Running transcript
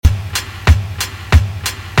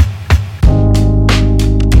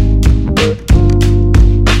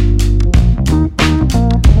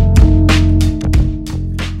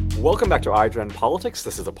back to iGen Politics.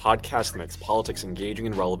 This is a podcast that makes politics engaging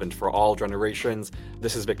and relevant for all generations.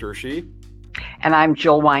 This is Victor Shi. And I'm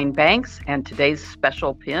Jill Wine-Banks, and today's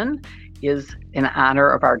special pin is in honor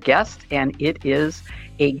of our guest, and it is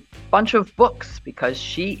a bunch of books because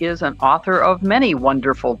she is an author of many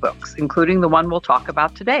wonderful books, including the one we'll talk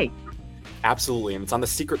about today. Absolutely, and it's on the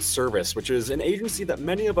Secret Service, which is an agency that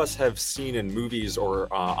many of us have seen in movies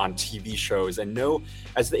or on TV shows and know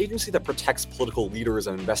as the agency that protects political leaders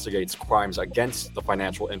and investigates crimes against the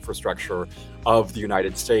financial infrastructure of the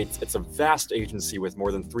United States. It's a vast agency with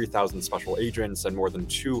more than 3,000 special agents and more than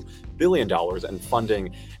 $2 billion in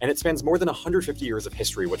funding, and it spans more than 150 years of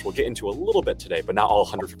history, which we'll get into a little bit today, but not all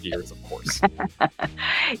 150 years, of course.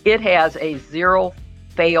 It has a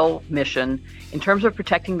zero-fail mission in terms of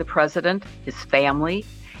protecting the president, his family,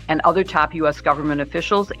 and other top U.S. government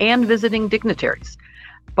officials and visiting dignitaries.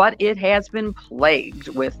 But it has been plagued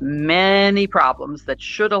with many problems that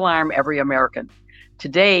should alarm every American.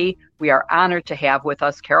 Today, we are honored to have with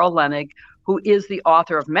us Carol Leonnig, who is the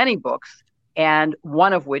author of many books, and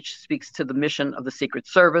one of which speaks to the mission of the Secret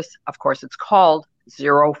Service. Of course, it's called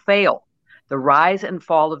Zero Fail: The Rise and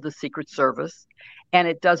Fall of the Secret Service. And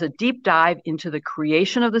it does a deep dive into the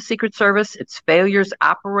creation of the Secret Service, its failures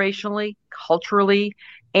operationally, culturally,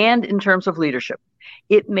 and in terms of leadership.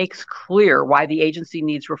 It makes clear why the agency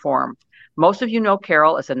needs reform. Most of you know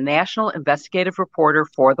Carol as a national investigative reporter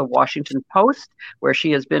for the Washington Post, where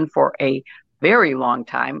she has been for a very long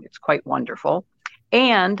time. It's quite wonderful.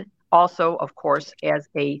 And also, of course, as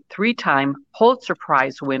a 3-time Pulitzer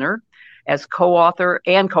Prize winner, as co-author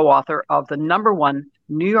of the #1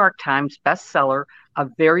 New York Times bestseller, A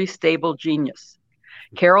Very Stable Genius.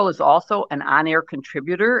 Carol is also an on-air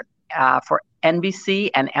contributor for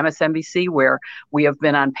NBC and MSNBC, where we have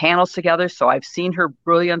been on panels together, so I've seen her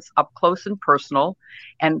brilliance up close and personal.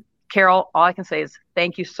 And Carol, all I can say is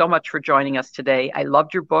thank you so much for joining us today. I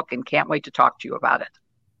loved your book and can't wait to talk to you about it.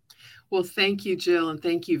 Well, thank you, Jill, and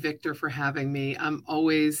thank you, Victor, for having me. I'm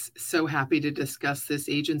always so happy to discuss this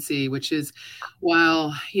agency, which is,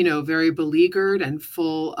 while, very beleaguered and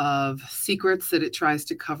full of secrets that it tries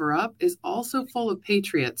to cover up, is also full of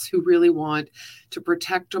patriots who really want to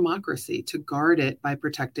protect democracy, to guard it by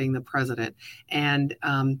protecting the president. And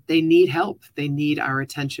they need help. They need our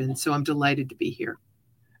attention. So I'm delighted to be here.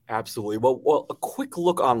 Absolutely. Well, a quick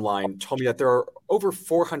look online told me that there are over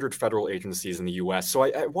 400 federal agencies in the U.S. So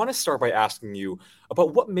I want to start by asking you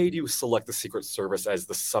about what made you select the Secret Service as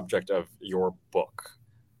the subject of your book.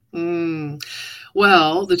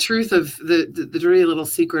 Well, the truth of the dirty little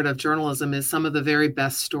secret of journalism is some of the very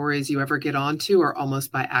best stories you ever get onto are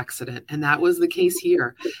almost by accident. And that was the case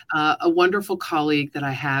here. A wonderful colleague that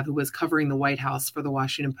I have who was covering the White House for the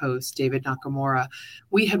Washington Post, David Nakamura,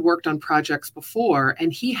 we had worked on projects before,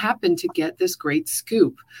 and he happened to get this great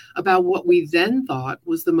scoop about what we then thought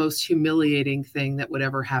was the most humiliating thing that would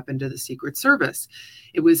ever happen to the Secret Service.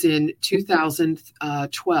 It was in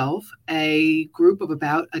 2012, a group of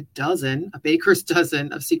about a baker's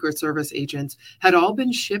dozen of Secret Service agents had all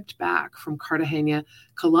been shipped back from Cartagena,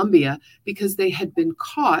 Colombia, because they had been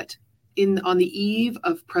caught on the eve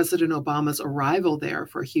of President Obama's arrival there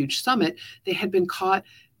for a huge summit. They had been caught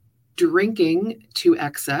drinking to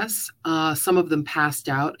excess. Some of them passed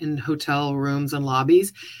out in hotel rooms and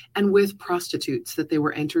lobbies, and with prostitutes that they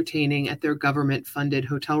were entertaining at their government-funded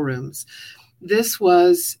hotel rooms. This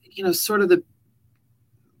was, sort of the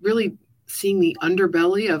really seeing the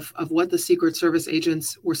underbelly of what the Secret Service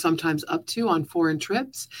agents were sometimes up to on foreign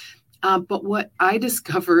trips. But what I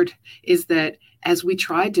discovered is that as we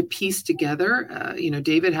tried to piece together,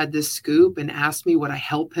 David had this scoop and asked me would I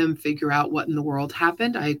help him figure out what in the world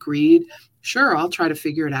happened. I agreed. Sure, I'll try to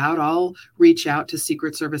figure it out. I'll reach out to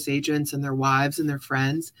Secret Service agents and their wives and their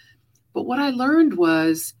friends. But what I learned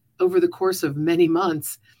was over the course of many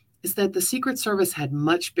months is that the Secret Service had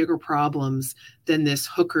much bigger problems than this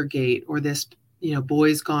hooker gate or this,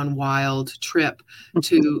 boys gone wild trip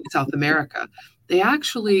to South America. They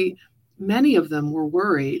actually, many of them were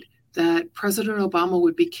worried that President Obama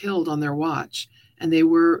would be killed on their watch. And they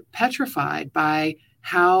were petrified by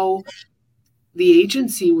how the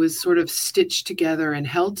agency was sort of stitched together and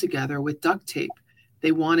held together with duct tape.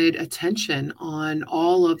 They wanted attention on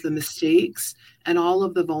all of the mistakes and all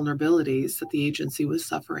of the vulnerabilities that the agency was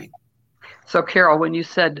suffering. So, Carol, when you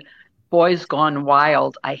said boys gone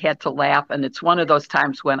wild, I had to laugh. And it's one of those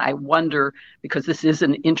times when I wonder, because this is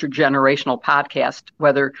an intergenerational podcast,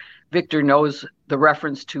 whether Victor knows the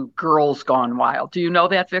reference to girls gone wild. Do you know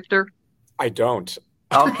that, Victor? I don't.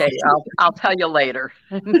 Okay, I'll tell you later.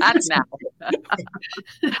 Not now.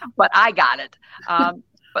 But I got it.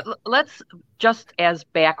 But let's just as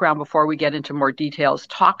background before we get into more details,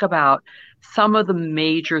 talk about some of the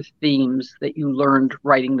major themes that you learned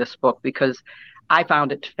writing this book, because I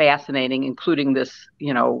found it fascinating, including this,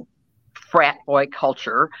 frat boy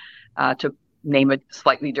culture, to name it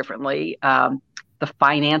slightly differently, the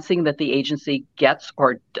financing that the agency gets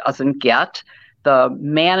or doesn't get, the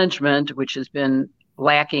management, which has been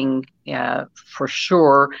lacking for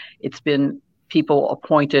sure. It's been people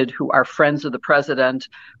appointed who are friends of the president,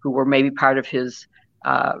 who were maybe part of his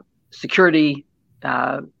security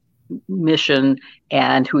mission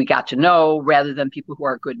and who he got to know, rather than people who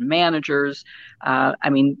are good managers.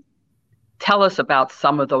 Tell us about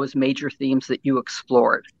some of those major themes that you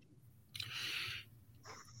explored.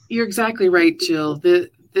 You're exactly right, Jill.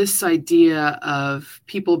 This idea of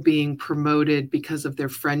people being promoted because of their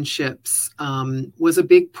friendships was a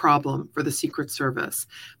big problem for the Secret Service.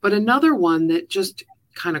 But another one that just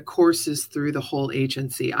kind of courses through the whole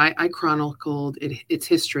agency. I chronicled its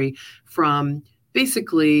history from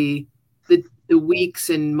basically the weeks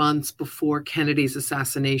and months before Kennedy's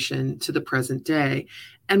assassination to the present day.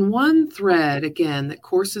 And one thread, again, that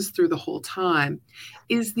courses through the whole time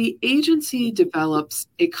is the agency develops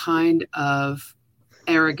a kind of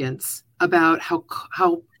arrogance about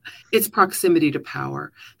how its proximity to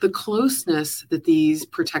power, the closeness that these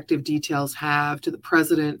protective details have to the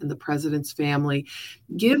president and the president's family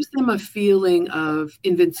gives them a feeling of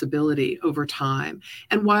invincibility over time.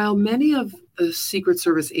 And while many of the Secret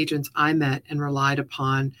Service agents I met and relied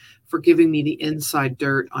upon for giving me the inside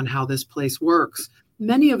dirt on how this place works,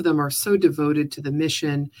 many of them are so devoted to the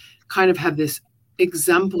mission, kind of have this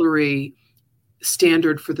exemplary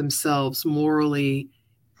standard for themselves morally,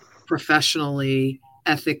 professionally,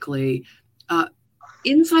 ethically.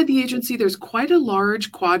 Inside the agency, there's quite a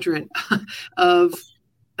large quadrant of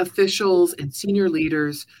officials and senior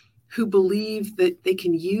leaders who believe that they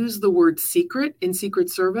can use the word secret in Secret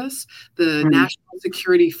Service, the national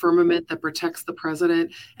security firmament that protects the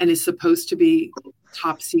president and is supposed to be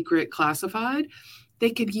top secret classified. They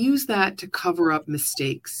could use that to cover up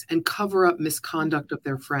mistakes and cover up misconduct of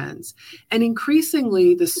their friends. And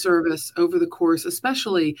increasingly, the service over the course,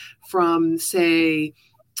 especially from, say,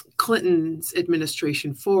 Clinton's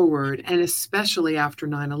administration forward, and especially after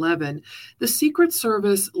 9/11, the Secret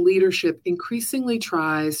Service leadership increasingly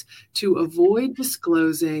tries to avoid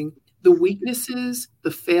disclosing the weaknesses, the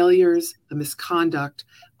failures, the misconduct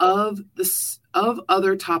of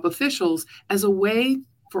other top officials as a way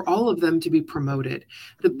for all of them to be promoted.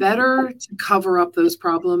 The better to cover up those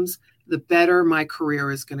problems, the better my career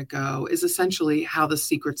is going to go, is essentially how the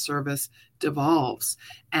Secret Service devolves.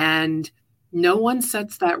 And no one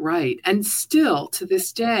sets that right. And still, to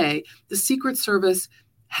this day, the Secret Service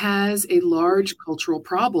has a large cultural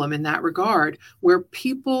problem in that regard, where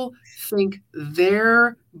people think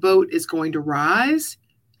their boat is going to rise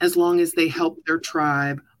as long as they help their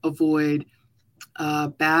tribe avoid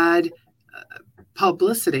bad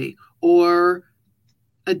publicity or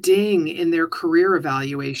a ding in their career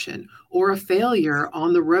evaluation or a failure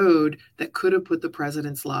on the road that could have put the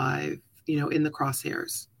president's life, in the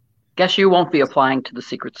crosshairs. Guess you won't be applying to the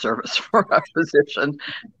Secret Service for a position.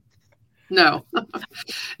 No,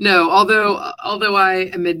 no. Although I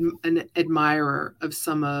am an admirer of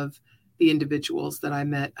some of the individuals that I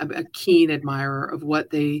met, I'm a keen admirer of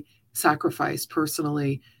what they sacrificed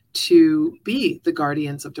personally to be the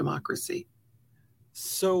guardians of democracy.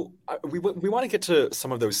 So we want to get to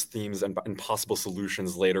some of those themes and possible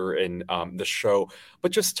solutions later in the show,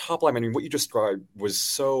 but just top line, what you described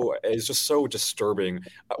is just so disturbing.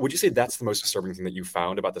 Would you say that's the most disturbing thing that you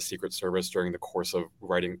found about the Secret Service during the course of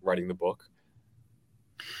writing the book?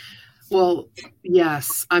 Well,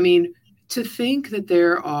 yes. To think that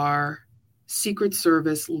there are Secret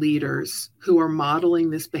Service leaders who are modeling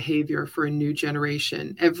this behavior for a new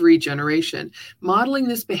generation, every generation, modeling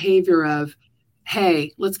this behavior of,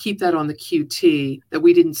 hey, let's keep that on the QT, that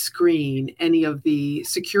we didn't screen any of the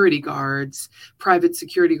security guards, private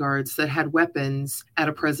security guards that had weapons at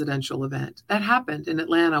a presidential event. That happened in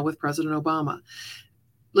Atlanta with President Obama.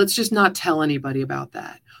 Let's just not tell anybody about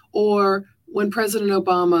that. Or when President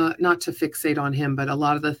Obama, not to fixate on him, but a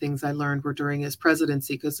lot of the things I learned were during his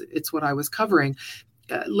presidency because it's what I was covering.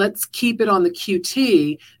 Let's keep it on the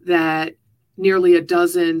QT that nearly a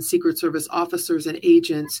dozen Secret Service officers and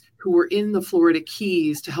agents who were in the Florida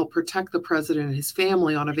Keys to help protect the president and his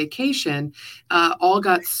family on a vacation all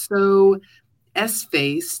got so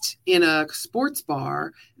S-faced in a sports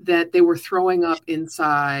bar that they were throwing up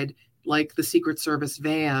inside like the Secret Service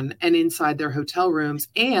van and inside their hotel rooms.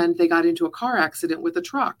 And they got into a car accident with a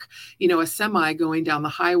truck, a semi going down the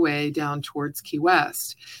highway down towards Key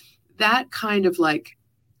West. That kind of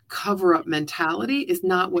cover-up mentality is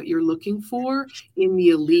not what you're looking for in the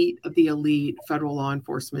elite of the elite federal law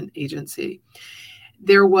enforcement agency.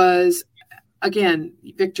 There was, again,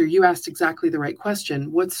 Victor, you asked exactly the right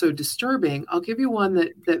question. What's so disturbing? I'll give you one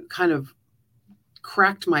that kind of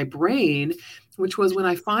cracked my brain, which was when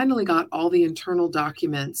I finally got all the internal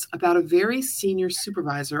documents about a very senior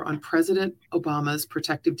supervisor on President Obama's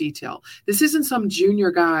protective detail. This isn't some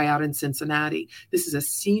junior guy out in Cincinnati. This is a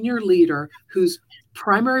senior leader whose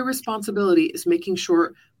primary responsibility is making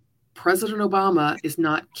sure President Obama is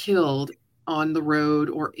not killed on the road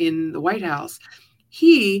or in the White House.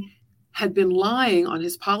 He had been lying on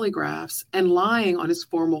his polygraphs and lying on his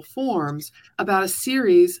formal forms about a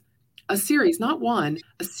series, not one,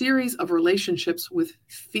 a series of relationships with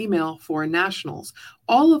female foreign nationals.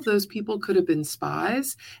 All of those people could have been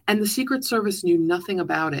spies, and the Secret Service knew nothing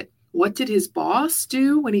about it. What did his boss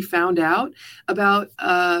do when he found out about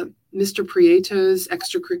Mr. Prieto's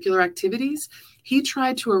extracurricular activities? He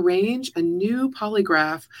tried to arrange a new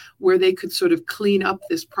polygraph where they could sort of clean up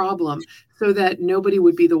this problem so that nobody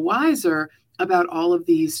would be the wiser about all of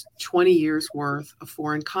these 20 years worth of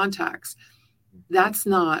foreign contacts. That's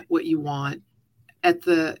not what you want at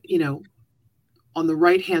the, on the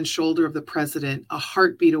right-hand shoulder of the president, a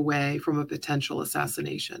heartbeat away from a potential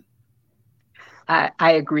assassination.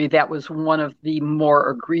 I agree. That was one of the more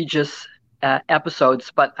egregious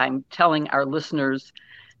episodes, but I'm telling our listeners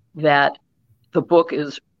that the book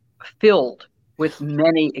is filled with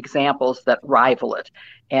many examples that rival it,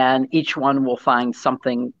 and each one will find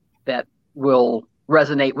something that will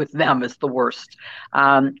resonate with them as the worst.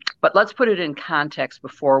 But let's put it in context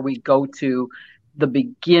before we go to the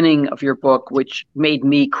beginning of your book, which made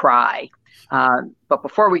me cry. But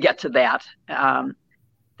before we get to that,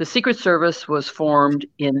 the Secret Service was formed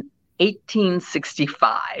in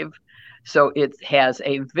 1865, so it has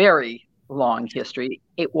a very long history.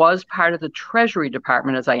 It was part of the Treasury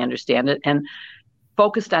Department, as I understand it, and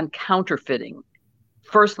focused on counterfeiting.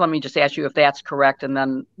 First, let me just ask you if that's correct, and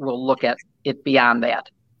then we'll look at it beyond that.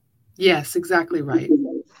 Yes, exactly right.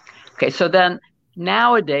 Okay, so then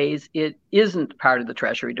nowadays it isn't part of the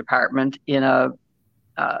Treasury Department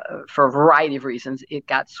for a variety of reasons. It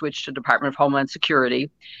got switched to Department of Homeland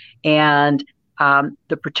Security, and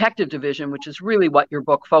the Protective Division, which is really what your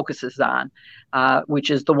book focuses on,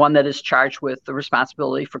 which is the one that is charged with the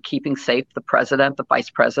responsibility for keeping safe the president, the vice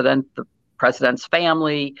president, the president's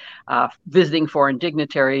family, visiting foreign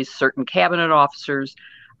dignitaries, certain cabinet officers.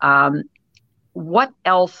 What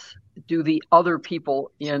else do the other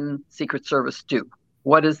people in Secret Service do?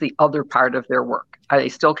 What is the other part of their work? Are they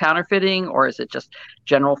still counterfeiting, or is it just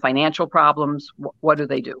general financial problems? What do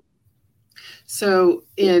they do? So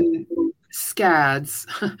in SCADs,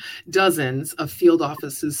 dozens of field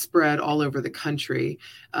offices spread all over the country,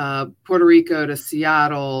 Puerto Rico to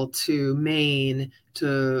Seattle to Maine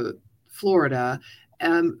to Florida.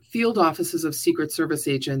 Field offices of Secret Service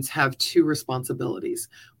agents have two responsibilities.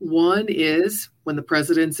 One is when the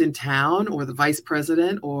president's in town, or the vice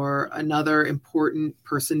president, or another important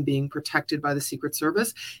person being protected by the Secret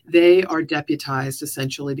Service, they are deputized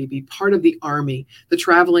essentially to be part of the army, the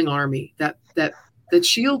traveling army that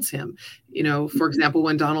shields him. For example,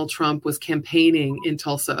 when Donald Trump was campaigning in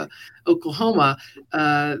Tulsa, Oklahoma,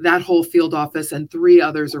 that whole field office and three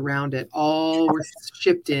others around it all were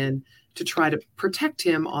shipped in to try to protect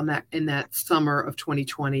him in that summer of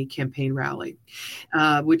 2020 campaign rally,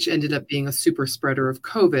 which ended up being a super spreader of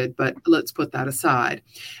COVID, but let's put that aside.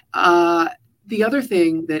 The other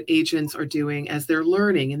thing that agents are doing as they're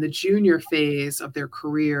learning in the junior phase of their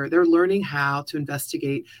career, they're learning how to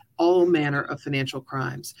investigate all manner of financial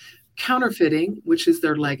crimes. Counterfeiting, which is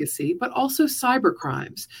their legacy, but also cyber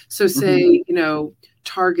crimes. So say,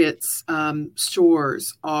 Target's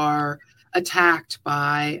stores are attacked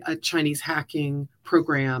by a Chinese hacking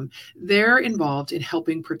program. They're involved in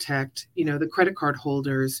helping protect, the credit card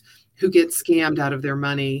holders who get scammed out of their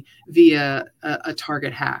money via a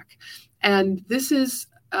Target hack. And this is,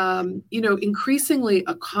 increasingly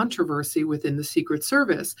a controversy within the Secret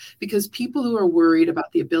Service, because people who are worried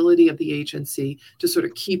about the ability of the agency to sort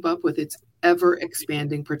of keep up with its ever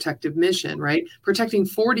expanding protective mission, right? Protecting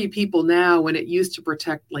 40 people now when it used to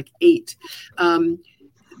protect like 8.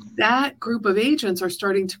 That group of agents are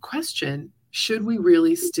starting to question, should we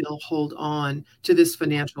really still hold on to this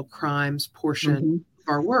financial crimes portion of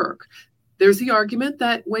our work? There's the argument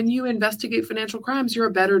that when you investigate financial crimes, you're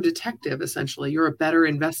a better detective, essentially. You're a better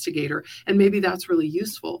investigator. And maybe that's really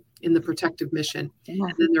useful in the protective mission. And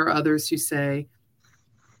then there are others who say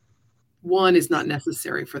one is not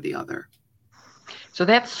necessary for the other. So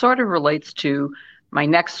that sort of relates to my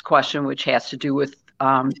next question, which has to do with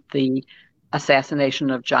the assassination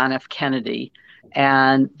of John F. Kennedy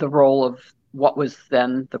and the role of what was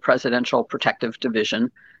then the Presidential Protective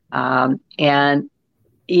Division. And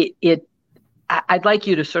I'd like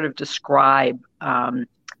you to sort of describe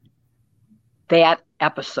that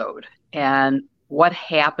episode and what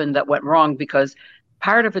happened that went wrong, because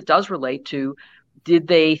part of it does relate to, did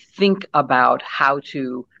they think about how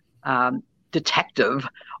to detective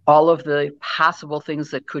all of the possible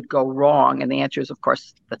things that could go wrong? And the answer is, of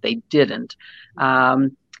course, that they didn't.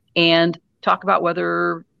 And talk about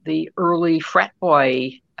whether the early frat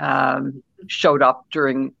boy showed up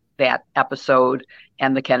during that episode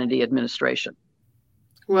and the Kennedy administration.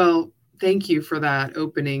 Well, thank you for that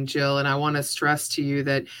opening, Jill. And I want to stress to you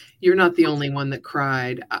that you're not the only one that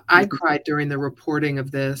cried. I cried during the reporting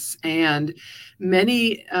of this. And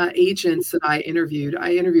many agents that I interviewed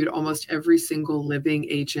almost every single living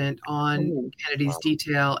agent on Kennedy's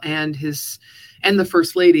detail and the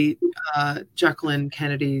First Lady, Jacqueline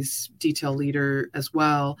Kennedy's detail leader as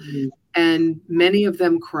well. And many of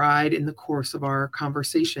them cried in the course of our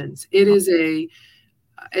conversations.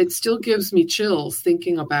 It still gives me chills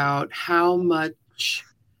thinking about how much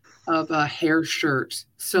of a hair shirt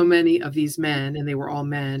so many of these men, and they were all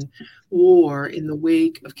men, wore in the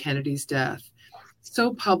wake of Kennedy's death.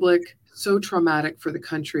 So public, so traumatic for the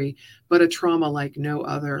country, but a trauma like no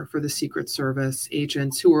other for the Secret Service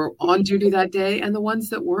agents who were on duty that day and the ones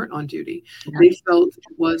that weren't on duty. They felt it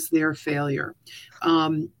was their failure.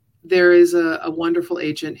 There is a wonderful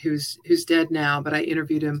agent who's dead now, but I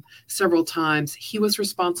interviewed him several times. He was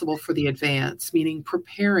responsible for the advance, meaning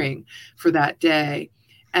preparing for that day.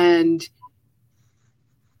 And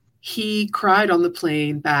he cried on the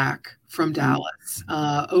plane back from Dallas,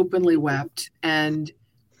 openly wept, and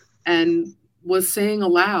was saying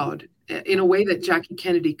aloud in a way that Jackie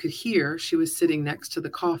Kennedy could hear. She was sitting next to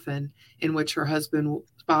the coffin in which her husband's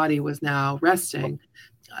body was now resting.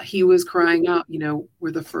 He was crying out,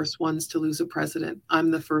 we're the first ones to lose a president.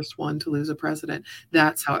 I'm the first one to lose a president.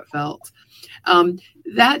 That's how it felt.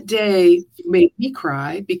 That day made me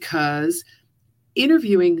cry because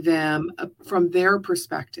interviewing them from their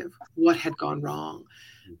perspective, what had gone wrong,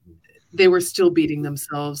 they were still beating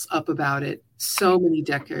themselves up about it so many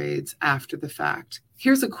decades after the fact.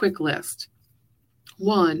 Here's a quick list.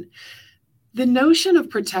 1, the notion of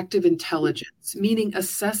protective intelligence, meaning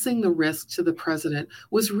assessing the risk to the president,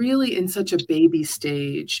 was really in such a baby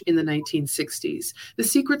stage in the 1960s. The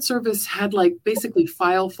Secret Service had basically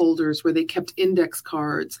file folders where they kept index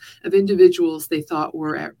cards of individuals they thought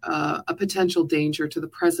were a potential danger to the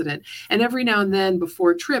president. And every now and then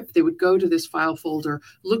before a trip, they would go to this file folder,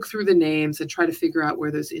 look through the names and try to figure out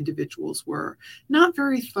where those individuals were. Not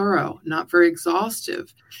very thorough, not very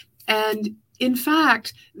exhaustive. And in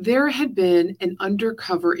fact, there had been an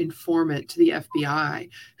undercover informant to the FBI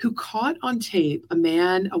who caught on tape a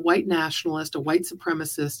man, a white nationalist, a white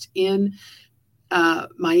supremacist in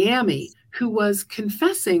Miami, who was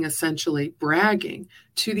confessing, essentially bragging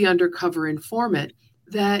to the undercover informant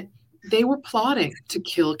that they were plotting to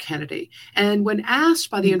kill Kennedy. And when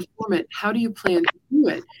asked by the informant, how do you plan to do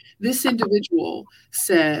it? This individual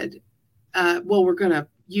said, well, we're going to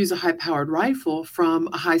use a high-powered rifle from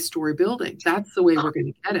a high-story building. That's the way we're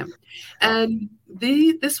going to get him. And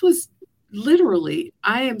this was literally,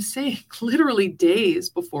 I am saying literally days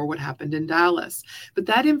before what happened in Dallas. But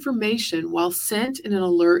that information, while sent in an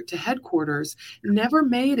alert to headquarters, never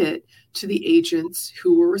made it to the agents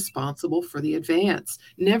who were responsible for the advance,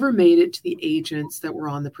 never made it to the agents that were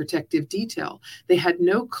on the protective detail. They had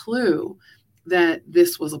no clue that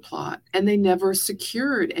this was a plot, and they never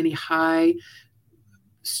secured any high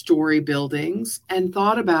story buildings and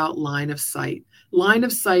thought about line of sight. Line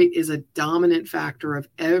of sight is a dominant factor of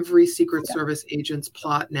every Secret Service agent's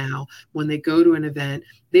plot now. When they go to an event,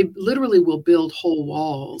 they literally will build whole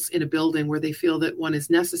walls in a building where they feel that one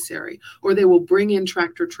is necessary, or they will bring in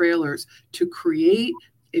tractor trailers to create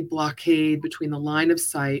a blockade between the line of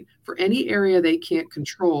sight for any area they can't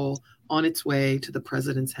control on its way to the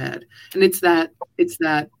president's head. And it's that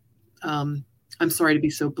I'm sorry to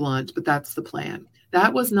be so blunt, but that's the plan.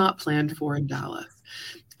 That was not planned for in Dallas.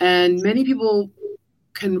 And many people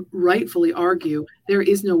can rightfully argue there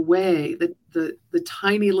is no way that the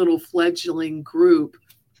tiny little fledgling group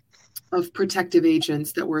of protective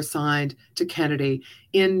agents that were assigned to Kennedy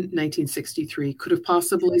in 1963 could have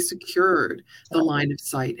possibly secured the line of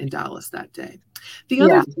sight in Dallas that day. The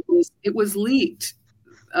other thing is it was leaked.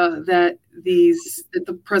 that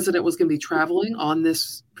the president was going to be traveling on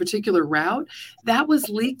this particular route. That was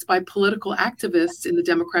leaked by political activists in the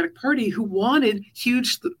Democratic Party who wanted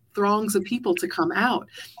huge throngs of people to come out.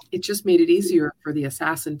 It just made it easier for the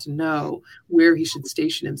assassin to know where he should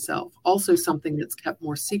station himself. Also, something that's kept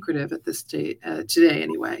more secretive at this day today,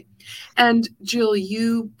 anyway. And Jill,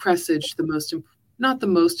 you presaged not the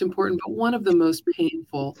most important, but one of the most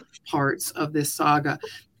painful parts of this saga,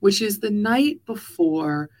 which is the night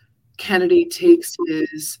before Kennedy takes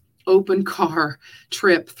his open car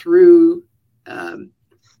trip through the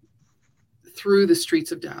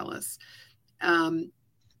streets of Dallas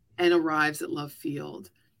and arrives at Love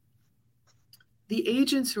Field. The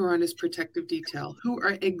agents who are on his protective detail, who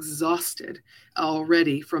are exhausted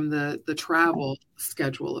already from the travel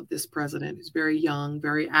schedule of this president, who's very young,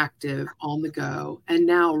 very active, on the go, and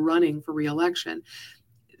now running for re-election,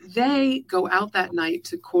 they go out that night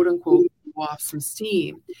to quote unquote blow off some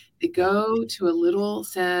steam. They go to a little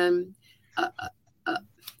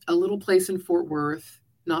place in Fort Worth,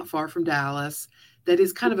 not far from Dallas, that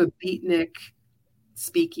is kind of a beatnik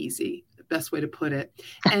speakeasy, the best way to put it.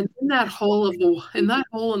 And in that hole in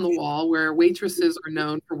the wall where waitresses are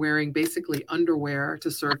known for wearing basically underwear to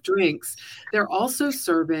serve drinks, they're also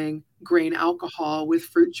serving grain alcohol with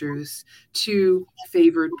fruit juice to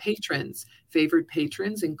favored patrons. Favored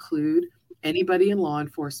patrons include anybody in law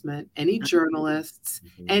enforcement, any journalists,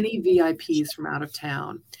 any VIPs from out of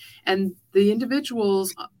town. And the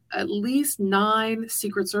individuals, at least 9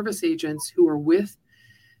 Secret Service agents who are with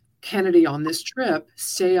Kennedy on this trip,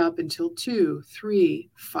 stay up until 2, 3,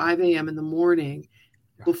 5 a.m. in the morning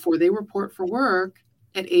before they report for work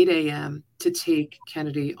at 8 a.m. to take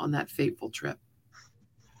Kennedy on that fateful trip.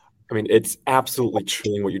 I mean, it's absolutely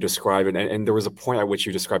chilling what you describe. And there was a point at which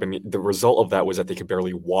you described, I mean, the result of that was that they could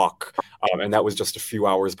barely walk. And that was just a few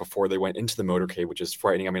hours before they went into the motorcade, which is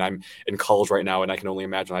frightening. I mean, I'm in college right now, and I can only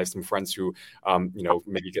imagine I have some friends who,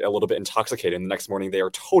 maybe get a little bit intoxicated. And the next morning they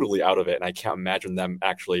are totally out of it. And I can't imagine them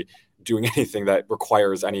actually doing anything that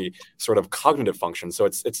requires any sort of cognitive function. So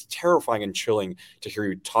it's terrifying and chilling to hear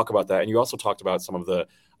you talk about that. And you also talked about some of the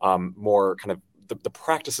more kind of the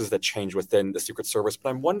practices that change within the Secret Service. But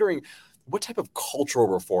I'm wondering what type of cultural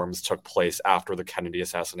reforms took place after the Kennedy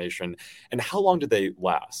assassination, and how long did they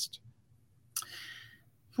last?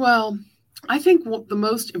 Well, I think the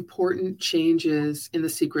most important changes in the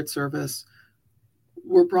Secret Service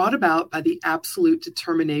were brought about by the absolute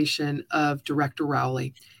determination of Director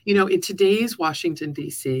Rowley. You know, in today's Washington,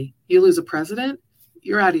 D.C., you lose a president,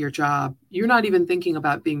 you're out of your job. You're not even thinking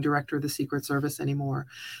about being director of the Secret Service anymore.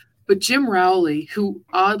 But Jim Rowley, who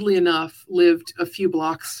oddly enough lived a few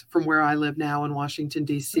blocks from where I live now in Washington,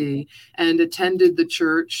 D.C., and attended the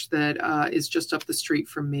church that is just up the street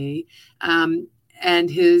from me, and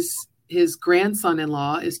his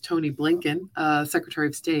grandson-in-law is Tony Blinken, Secretary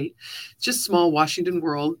of State. Just small Washington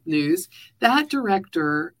World news. That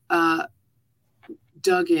director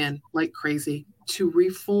dug in like crazy to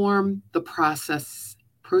reform the processes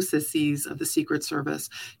of the Secret Service,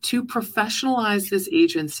 to professionalize this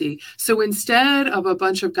agency. So instead of a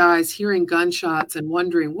bunch of guys hearing gunshots and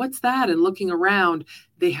wondering, what's that? And looking around,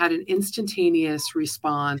 they had an instantaneous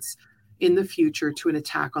response in the future to an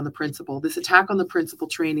attack on the principal. This attack on the principal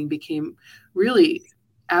training became really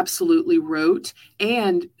absolutely rote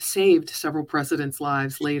and saved several presidents'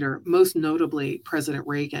 lives later, most notably President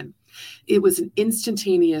Reagan. It was an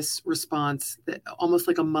instantaneous response, that almost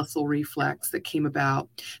like a muscle reflex that came about.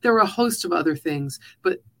 There were a host of other things,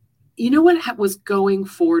 but you know what was going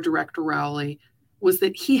for Director Rowley was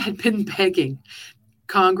that he had been begging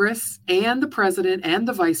Congress and the president and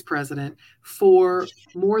the vice president for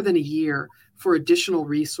more than a year for additional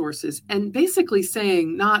resources, and basically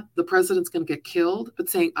saying, not the president's going to get killed, but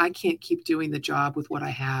saying, I can't keep doing the job with what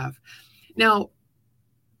I have. Now,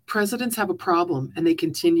 presidents have a problem, and they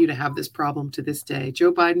continue to have this problem to this day.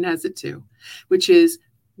 Joe Biden has it too, which is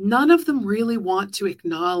none of them really want to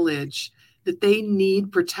acknowledge that they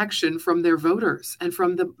need protection from their voters and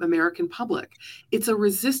from the American public. It's a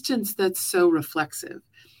resistance that's so reflexive.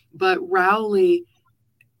 But Rowley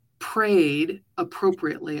preyed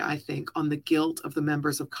appropriately, I think, on the guilt of the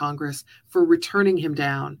members of Congress for returning him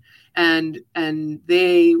down. And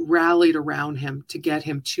they rallied around him to get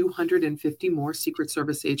him 250 more Secret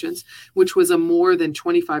Service agents, which was a more than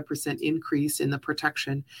 25% increase in the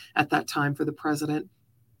protection at that time for the president.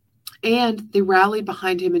 And they rallied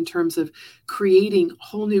behind him in terms of creating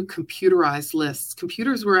whole new computerized lists.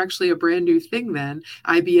 Computers were actually a brand new thing then.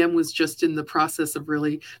 IBM was just in the process of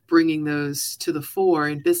really bringing those to the fore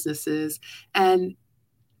in businesses. And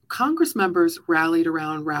Congress members rallied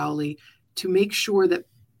around Rowley to make sure that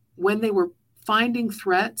when they were finding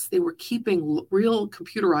threats. They were keeping real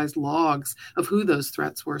computerized logs of who those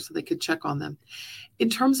threats were so they could check on them. In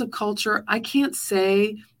terms of culture, I can't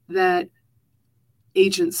say that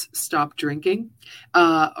agents stopped drinking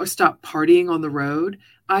or stopped partying on the road.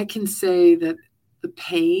 I can say that the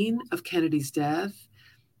pain of Kennedy's death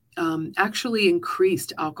actually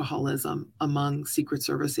increased alcoholism among Secret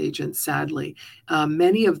Service agents, sadly.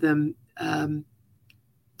 Many of them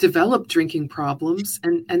developed drinking problems,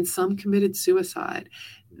 and some committed suicide.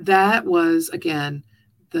 That was, again,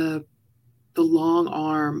 the long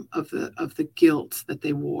arm of the guilt that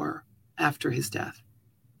they wore after his death.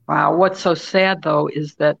 Wow. What's so sad, though,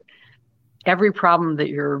 is that every problem that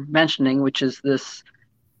you're mentioning, which is this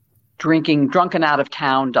drinking drunken out of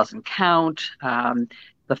town, doesn't count.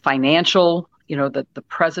 The financial, that the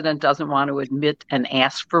president doesn't want to admit and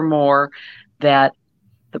ask for more, that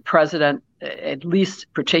the president, at least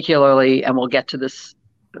particularly, and we'll get to this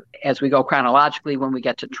as we go chronologically when we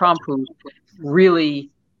get to Trump, who really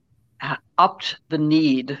upped the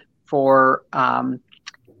need for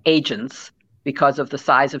agents because of the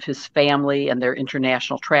size of his family and their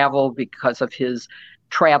international travel, because of his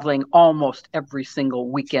traveling almost every single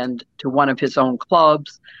weekend to one of his own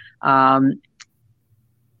clubs, and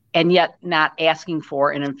yet not asking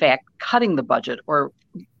for, and in fact, cutting the budget or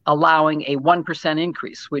allowing a 1%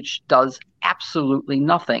 increase, which does absolutely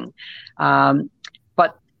nothing.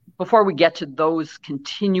 But before we get to those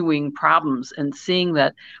continuing problems and seeing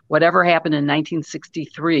that whatever happened in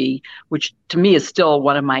 1963, which to me is still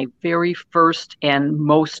one of my very first and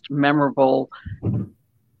most memorable,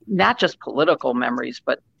 not just political memories,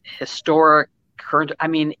 but historic, current, I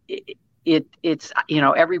mean, it's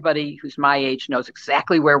everybody who's my age knows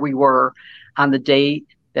exactly where we were on the day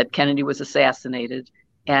that Kennedy was assassinated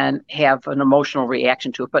and have an emotional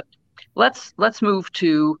reaction to it. But let's move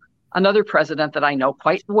to another president that I know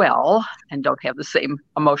quite well and don't have the same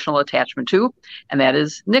emotional attachment to, and that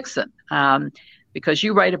is Nixon. Because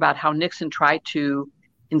you write about how Nixon tried to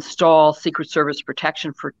install Secret Service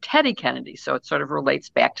protection for Teddy Kennedy. So it sort of relates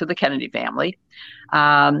back to the Kennedy family.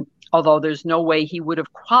 Although there's no way he would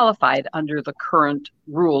have qualified under the current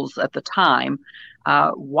rules at the time.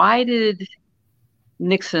 Why did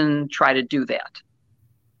Nixon try to do that?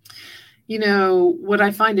 What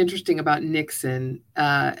I find interesting about Nixon,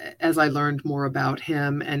 as I learned more about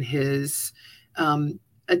him and his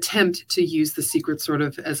attempt to use the secret sort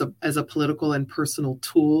of as a political and personal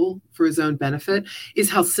tool for his own benefit, is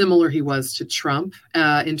how similar he was to Trump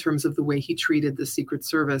in terms of the way he treated the Secret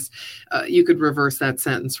Service. You could reverse that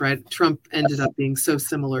sentence, right? Trump ended up being so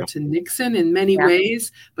similar to Nixon in many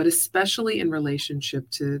ways, but especially in relationship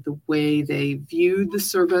to the way they viewed the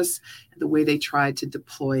service, the way they tried to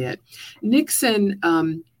deploy it. Nixon,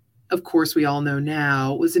 of course, we all know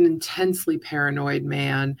now, was an intensely paranoid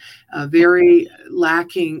man, very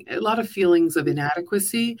lacking a lot of feelings of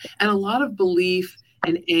inadequacy and a lot of belief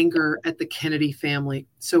and anger at the Kennedy family.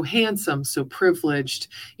 So handsome, so privileged,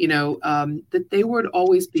 that they would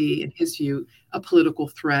always be, in his view, a political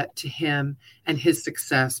threat to him and his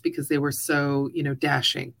success because they were so,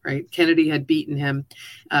 dashing, right? Kennedy had beaten him.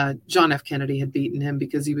 John F. Kennedy had beaten him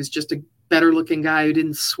because he was just a better looking guy who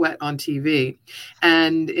didn't sweat on TV.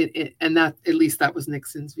 And that, at least that was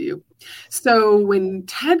Nixon's view. So when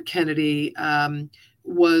Ted Kennedy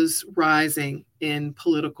was rising in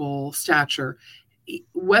political stature,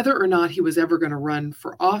 whether or not he was ever going to run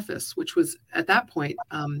for office, which was at that point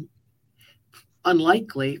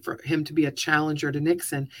unlikely for him to be a challenger to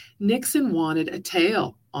Nixon, Nixon wanted a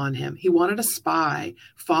tail on him. He wanted a spy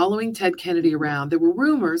following Ted Kennedy around. There were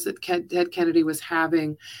rumors that Ted Kennedy was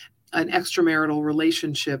having an extramarital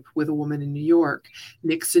relationship with a woman in New York.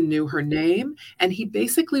 Nixon knew her name, and he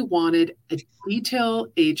basically wanted a detail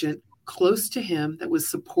agent close to him that was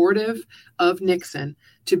supportive of Nixon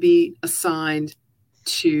to be assigned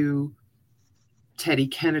to Teddy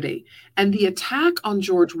Kennedy. And the attack on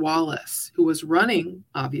George Wallace, who was running,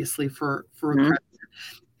 obviously, for president,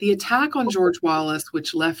 the attack on George Wallace,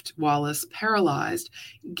 which left Wallace paralyzed,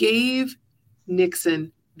 gave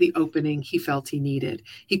Nixon the opening he felt he needed.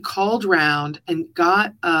 He called round and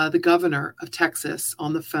got the governor of Texas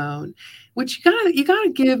on the phone, which you got to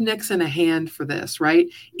give Nixon a hand for this, right?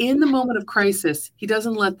 In the moment of crisis, he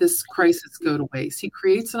doesn't let this crisis go to waste. He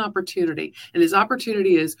creates an opportunity, and his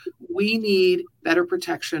opportunity is we need better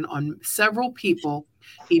protection on several people.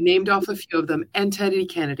 He named off a few of them, and Teddy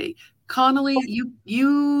Kennedy. Connolly,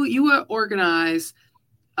 you organize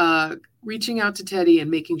reaching out to Teddy and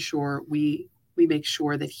making sure we make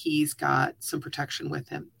sure that he's got some protection with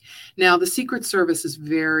him. Now, the Secret Service is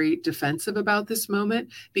very defensive about this moment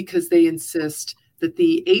because they insist that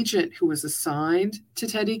the agent who was assigned to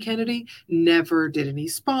Teddy Kennedy never did any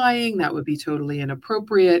spying. That would be totally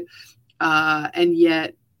inappropriate. And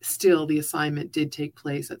yet still the assignment did take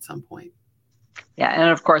place at some point. Yeah. And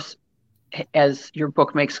of course, as your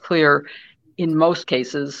book makes clear, in most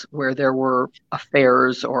cases where there were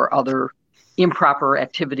affairs or other improper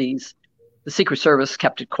activities, the Secret Service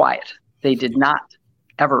kept it quiet. They did not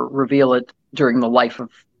ever reveal it during the life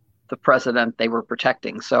of the president they were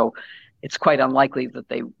protecting. So it's quite unlikely that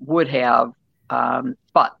they would have.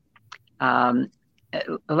 But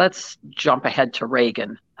let's jump ahead to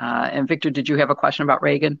Reagan. And Victor, did you have a question about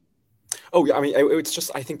Reagan? Oh, yeah. I mean, it's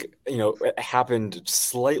just, I think, it happened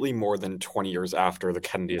slightly more than 20 years after the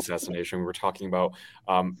Kennedy assassination. We were talking about,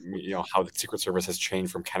 how the Secret Service has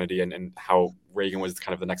changed from Kennedy and how Reagan was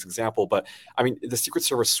kind of the next example. But I mean, the Secret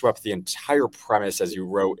Service swept the entire premise, as you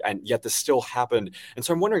wrote, and yet this still happened. And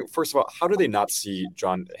so I'm wondering, first of all, how do they not see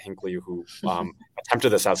John Hinckley, who attempted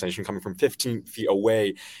the assassination, coming from 15 feet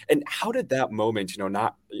away? And how did that moment,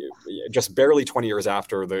 not just barely 20 years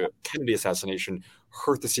after the Kennedy assassination,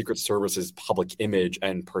 hurt the Secret Service's public image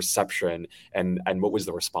and perception? And what was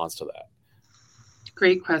the response to that?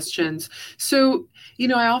 Great questions. So,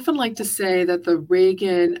 I often like to say that the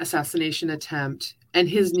Reagan assassination attempt and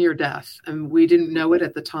his near death, and we didn't know it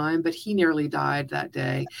at the time, but he nearly died that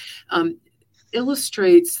day,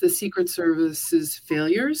 illustrates the Secret Service's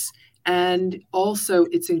failures and also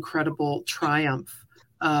its incredible triumph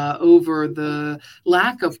over the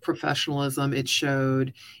lack of professionalism it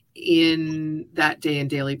showed in that day in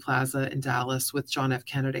Daley Plaza in Dallas with John F.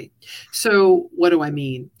 Kennedy. So what do I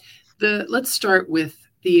mean? Let's start with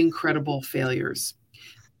the incredible failures.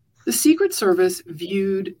 The Secret Service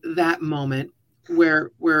viewed that moment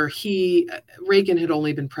where Reagan had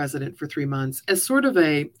only been president for 3 months as sort of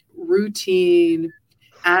a routine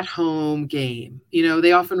at-home game.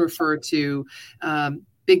 They often refer to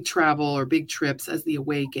big travel or big trips as the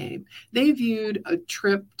away game. They viewed a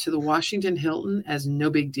trip to the Washington Hilton as no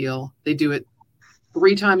big deal. They do it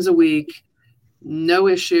 3 times a week, no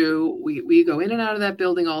issue. We go in and out of that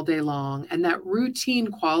building all day long. And that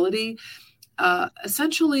routine quality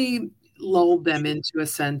essentially lulled them into a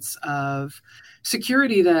sense of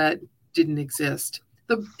security that didn't exist.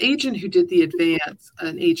 The agent who did the advance,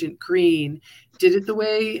 an Agent Green, did it the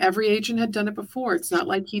way every agent had done it before. It's not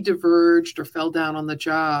like he diverged or fell down on the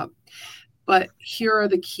job. But here are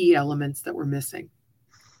the key elements that were missing.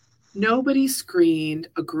 Nobody screened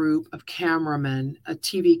a group of cameramen, a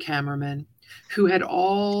TV cameraman, who had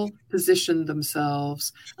all positioned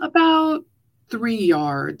themselves about 3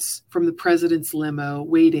 yards from the president's limo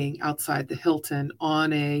waiting outside the Hilton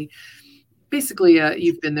on basically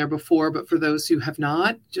you've been there before, but for those who have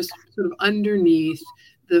not, just sort of underneath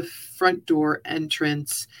the front door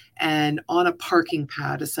entrance and on a parking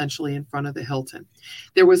pad, essentially in front of the Hilton.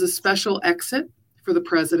 There was a special exit for the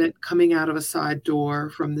president coming out of a side door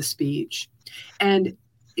from the speech. And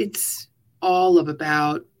it's all of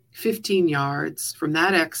about 15 yards from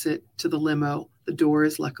that exit to the limo. The door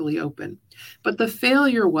is luckily open. But the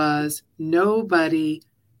failure was nobody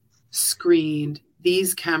screened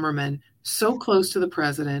these cameramen so close to the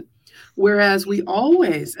president, whereas we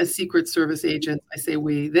always, as Secret Service agents, I say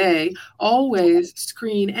they always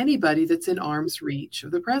screen anybody that's in arm's reach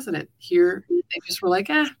of the president. Here, they just were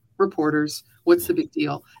like, reporters, what's the big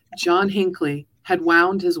deal? John Hinckley had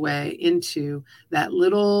wound his way into that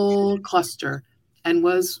little cluster and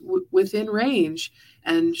was within range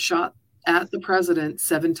and shot at the president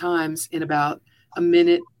 7 times in about a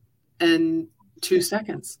minute and 2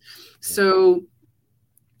 seconds. So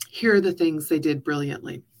here are the things they did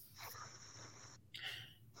brilliantly.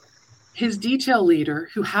 His detail leader,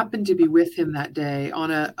 who happened to be with him that day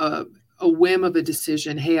on a whim of a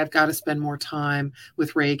decision, hey, I've got to spend more time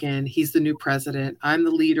with Reagan. He's the new president. I'm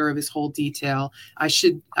the leader of his whole detail. I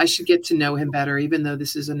should get to know him better, even though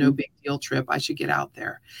this is a no big deal trip. I should get out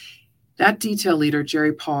there. That detail leader,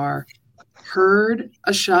 Jerry Parr, heard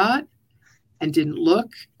a shot and didn't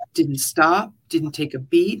look, didn't stop, didn't take a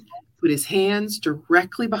beat, put his hands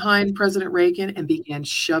directly behind President Reagan and began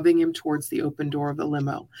shoving him towards the open door of the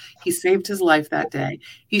limo. He saved his life that day.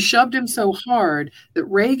 He shoved him so hard that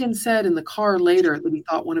Reagan said in the car later that he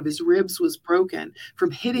thought one of his ribs was broken from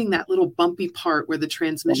hitting that little bumpy part where the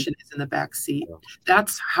transmission is in the back seat.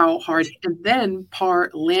 That's how hard. And then Parr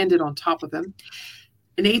landed on top of him.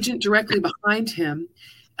 An agent directly behind him,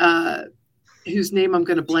 whose name I'm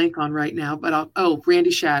going to blank on right now, but Randy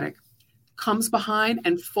Shattuck, comes behind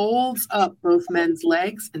and folds up both men's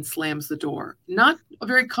legs and slams the door. Not a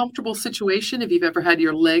very comfortable situation if you've ever had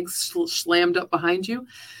your legs slammed up behind you.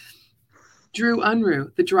 Drew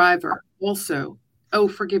Unruh, the driver, also Oh,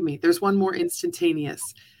 forgive me. There's one more instantaneous.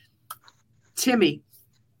 Timmy.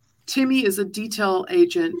 Timmy is a detail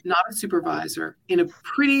agent, not a supervisor, in a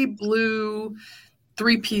pretty blue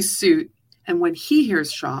three-piece suit. And when he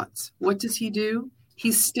hears shots, what does he do?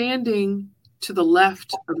 He's standing to the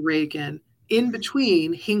left of Reagan, in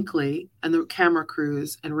between Hinckley and the camera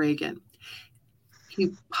crews and Reagan.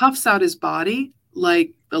 He puffs out his body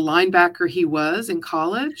like the linebacker he was in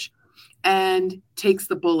college and takes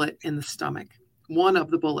the bullet in the stomach, one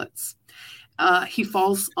of the bullets. He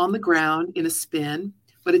falls on the ground in a spin,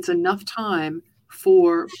 but it's enough time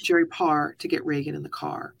for Jerry Parr to get Reagan in the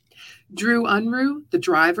car. Drew Unruh, the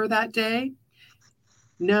driver that day,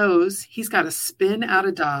 knows he's got to spin out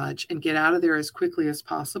of Dodge and get out of there as quickly as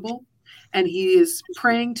possible. And he is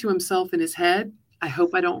praying to himself in his head, I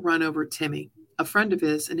hope I don't run over Timmy, a friend of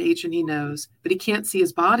his, an agent he knows, but he can't see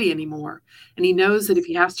his body anymore. And he knows that if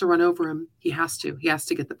he has to run over him, he has to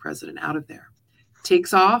get the president out of there.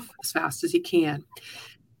 Takes off as fast as he can.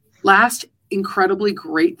 Last incredibly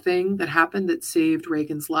great thing that happened that saved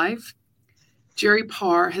Reagan's life. Jerry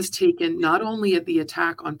Parr has taken not only the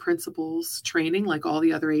attack on principals training like all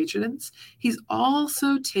the other agents, he's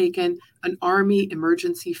also taken an Army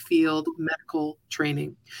emergency field medical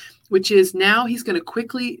training, which is now he's going to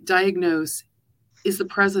quickly diagnose, is the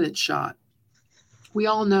president shot? We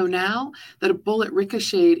all know now that a bullet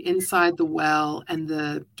ricocheted inside the well and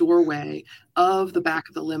the doorway of the back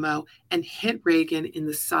of the limo and hit Reagan in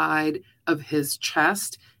the side of his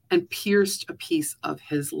chest and pierced a piece of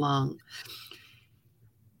his lung.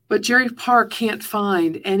 But Jerry Parr can't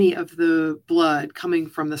find any of the blood coming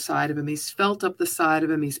from the side of him. He's felt up the side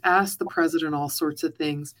of him. He's asked the president all sorts of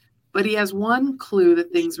things, but he has one clue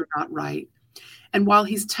that things are not right. And while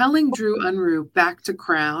he's telling Drew Unruh back to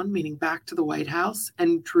Crown, meaning back to the White House,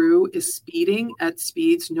 and Drew is speeding at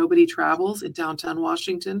speeds nobody travels in downtown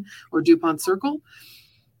Washington or DuPont Circle,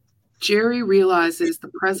 Jerry realizes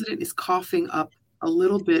the president is coughing up a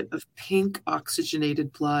little bit of pink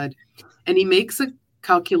oxygenated blood. And he makes a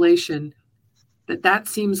calculation that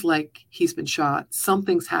seems like he's been shot.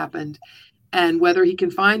 Something's happened. And whether he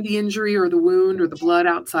can find the injury or the wound or the blood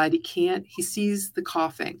outside, he can't. He sees the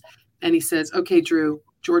coughing. And he says, okay, Drew,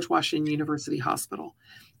 George Washington University Hospital.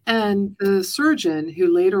 And the surgeon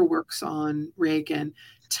who later works on Reagan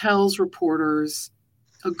tells reporters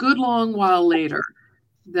a good long while later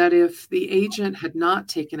that if the agent had not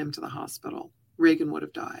taken him to the hospital, Reagan would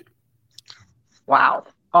have died. Wow.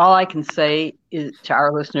 All I can say to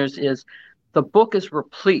our listeners is the book is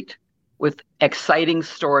replete with exciting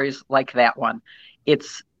stories like that one.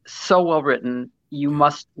 It's so well written. You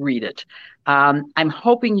must read it. I'm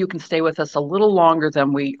hoping you can stay with us a little longer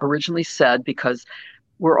than we originally said, because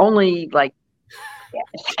we're only I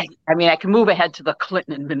can move ahead to the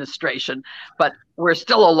Clinton administration, but we're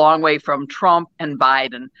still a long way from Trump and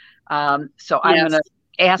Biden. So I'm going to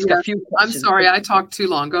ask a few questions. I'm sorry, I talked too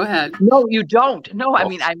long. Go ahead. No, you don't. No, I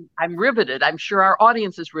mean, I'm riveted. I'm sure our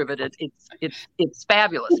audience is riveted. It's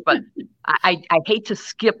fabulous, but I hate to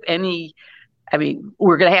skip any. I mean,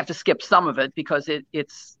 we're going to have to skip some of it because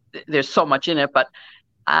there's so much in it. But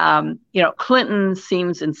Clinton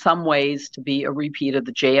seems in some ways to be a repeat of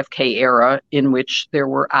the JFK era, in which there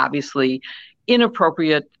were obviously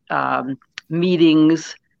inappropriate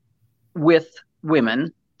meetings with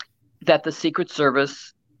women that the Secret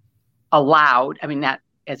Service allowed. I mean, not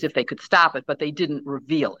as if they could stop it, but they didn't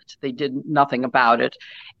reveal it. They did nothing about it.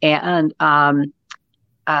 And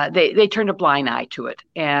they turned a blind eye to it.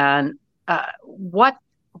 And what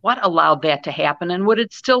allowed that to happen, and would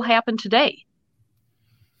it still happen today?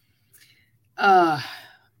 I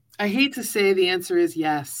hate to say the answer is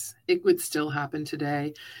yes, it would still happen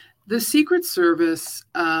today. The Secret Service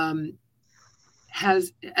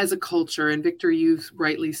has, as a culture, and Victor, you've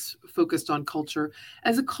rightly focused on culture,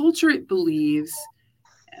 as a culture, it believes,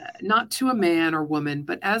 not to a man or woman,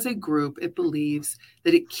 but as a group, it believes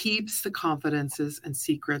that it keeps the confidences and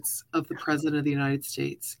secrets of the President of the United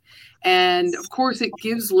States. And of course, it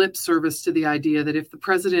gives lip service to the idea that if the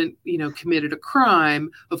president, committed a crime,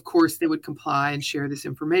 of course, they would comply and share this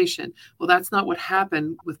information. Well, that's not what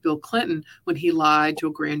happened with Bill Clinton when he lied to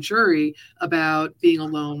a grand jury about being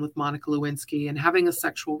alone with Monica Lewinsky and having a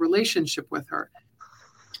sexual relationship with her.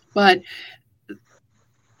 But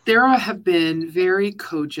there have been very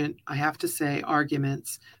cogent, I have to say,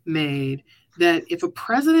 arguments made that if a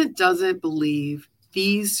president doesn't believe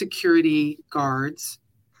these security guards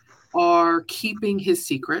are keeping his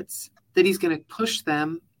secrets, that he's going to push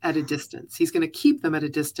them at a distance. He's going to keep them at a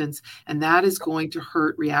distance, and that is going to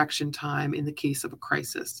hurt reaction time in the case of a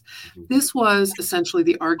crisis. This was essentially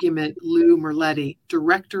the argument Lou Merletti,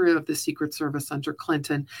 director of the Secret Service under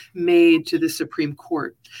Clinton, made to the Supreme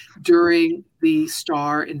Court during the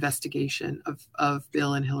Starr investigation of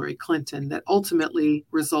Bill and Hillary Clinton that ultimately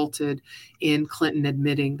resulted in Clinton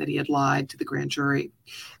admitting that he had lied to the grand jury.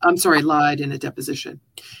 Lied in a deposition.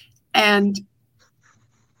 And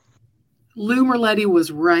Lou Merletti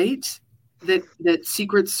was right that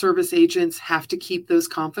Secret Service agents have to keep those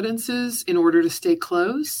confidences in order to stay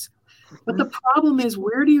close. But the problem is,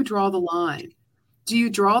 where do you draw the line? Do you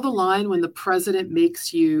draw the line when the president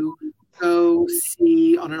makes you go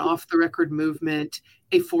see on an off-the-record movement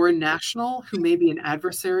a foreign national who may be an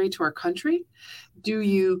adversary to our country? Do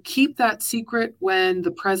you keep that secret when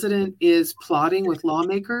the president is plotting with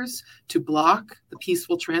lawmakers to block the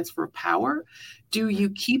peaceful transfer of power? Do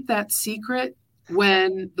you keep that secret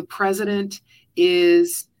when the president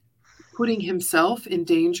is putting himself in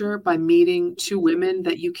danger by meeting two women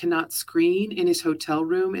that you cannot screen in his hotel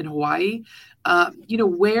room in Hawaii?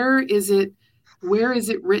 Where is it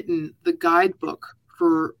written, the guidebook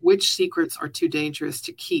for which secrets are too dangerous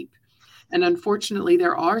to keep? And unfortunately,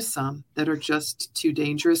 there are some that are just too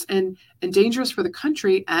dangerous and dangerous for the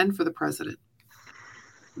country and for the president.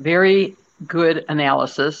 Very good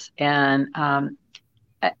analysis. And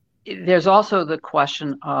there's also the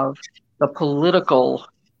question of the political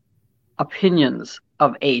opinions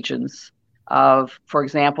of agents. For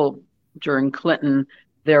example, during Clinton,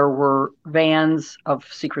 there were vans of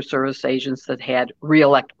Secret Service agents that had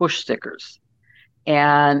 "Re-elect Bush" stickers.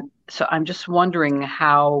 And so I'm just wondering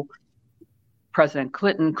how President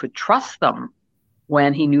Clinton could trust them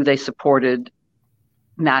when he knew they supported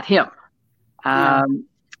not him. Yeah. And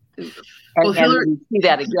we see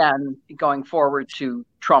that again going forward to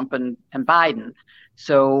Trump and Biden.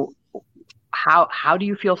 So how do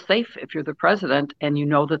you feel safe if you're the president and you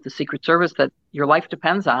know that the Secret Service that your life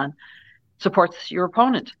depends on supports your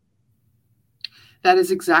opponent? That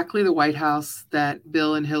is exactly the White House that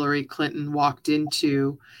Bill and Hillary Clinton walked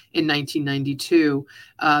into in 1992.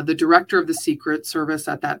 The director of the Secret Service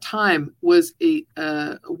at that time was a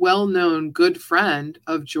well-known good friend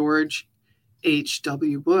of George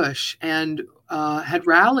H.W. Bush and had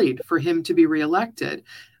rallied for him to be reelected.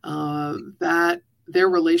 That their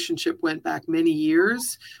relationship went back many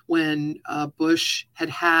years when Bush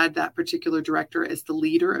had that particular director as the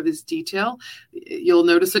leader of his detail. You'll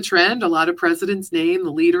notice a trend. A lot of presidents name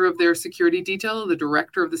the leader of their security detail the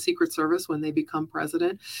director of the Secret Service when they become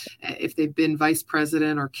president, if they've been vice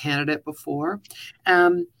president or candidate before.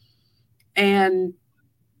 And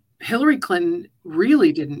Hillary Clinton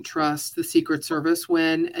really didn't trust the Secret Service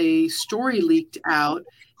when a story leaked out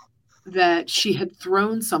that she had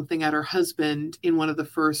thrown something at her husband in one of the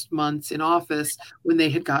first months in office when they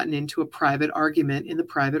had gotten into a private argument in the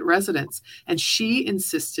private residence. And she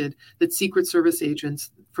insisted that Secret Service agents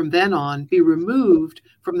from then on be removed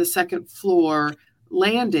from the second floor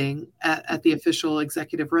landing at the official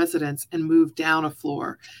executive residence and moved down a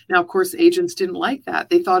floor. Now, of course, agents didn't like that.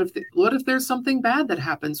 They thought, what if there's something bad that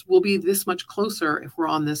happens? We'll be this much closer if we're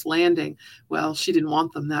on this landing. Well, she didn't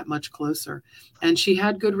want them that much closer. And she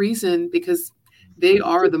had good reason, because they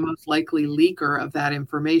are the most likely leaker of that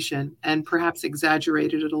information and perhaps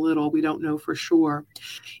exaggerated it a little. We don't know for sure.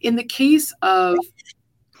 In the case of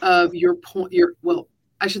your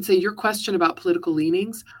question about political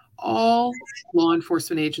leanings, all law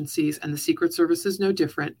enforcement agencies, and the Secret Service is no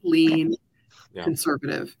different, lean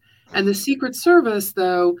conservative. And the Secret Service,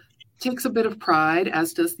 though, takes a bit of pride,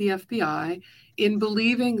 as does the FBI, in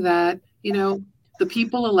believing that, the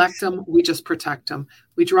people elect them, we just protect them.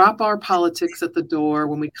 We drop our politics at the door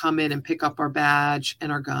when we come in and pick up our badge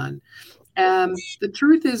and our gun. And the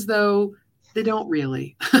truth is, though, they don't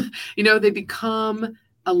really. They become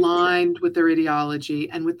aligned with their ideology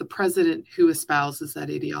and with the president who espouses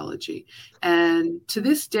that ideology. And to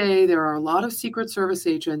this day, there are a lot of Secret Service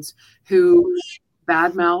agents who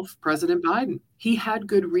badmouth President Biden. He had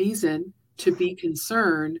good reason to be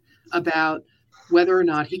concerned about whether or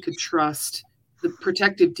not he could trust the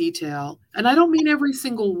protective detail. And I don't mean every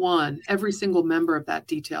single member of that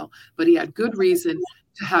detail, but he had good reason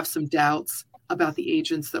to have some doubts about the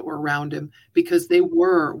agents that were around him, because they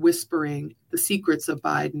were whispering the secrets of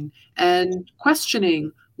Biden and questioning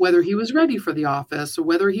whether he was ready for the office or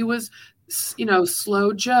whether he was,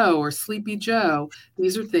 slow Joe or sleepy Joe.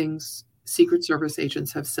 These are things Secret Service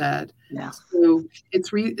agents have said. Yeah. So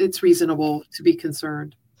it's reasonable to be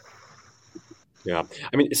concerned. Yeah.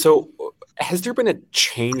 I mean, so Has there been a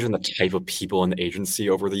change in the type of people in the agency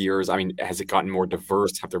over the years? I mean, has it gotten more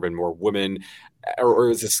diverse? Have there been more women? Or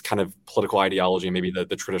is this kind of political ideology, maybe the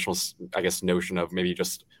traditional, I guess, notion of maybe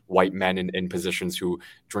just white men in positions who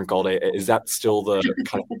drink all day? Is that still the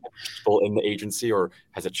kind of people in the agency, or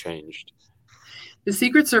has it changed? The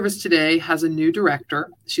Secret Service today has a new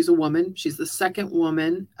director. She's a woman. She's the second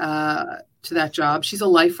woman to that job. She's a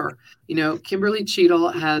lifer. Kimberly Cheadle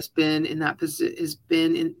has been in that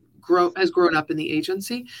position, has grown up in the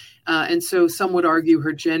agency. And so some would argue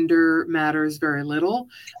her gender matters very little.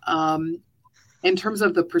 In terms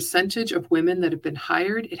of the percentage of women that have been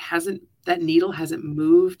hired, that needle hasn't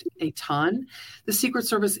moved a ton. The Secret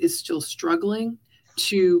Service is still struggling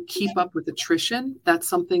to keep up with attrition. That's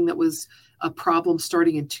something that was a problem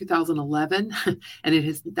starting in 2011,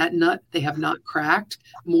 and they have not cracked.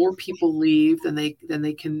 More people leave than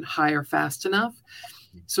they can hire fast enough.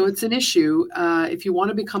 So it's an issue. If you want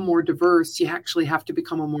to become more diverse, you actually have to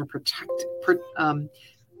become a more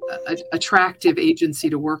attractive agency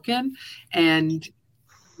to work in, and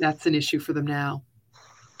that's an issue for them now.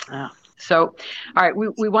 So, all right,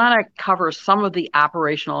 we want to cover some of the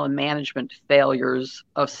operational and management failures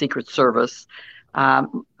of Secret Service.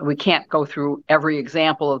 We can't go through every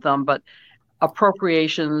example of them, but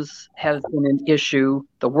appropriations has been an issue.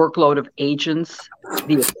 The workload of agents,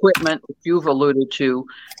 the equipment that you've alluded to,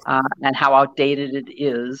 and how outdated it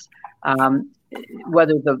is,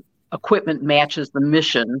 whether the equipment matches the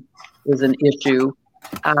mission is an issue,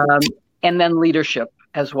 and then leadership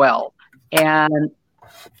as well. And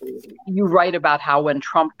you write about how when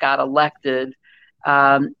Trump got elected,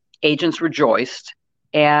 agents rejoiced,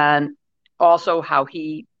 and also how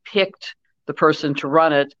he picked the person to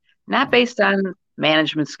run it, not based on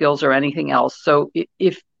management skills or anything else. So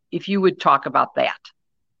if you would talk about that.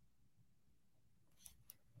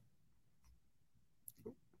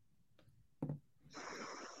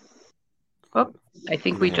 Oh, I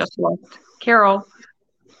think we just lost Carol.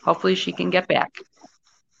 Hopefully she can get back.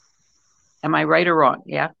 Am I right or wrong?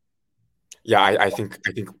 Yeah. Yeah, I think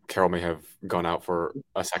Carol may have gone out for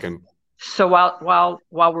a second. So while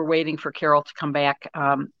we're waiting for Carol to come back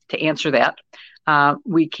to answer that,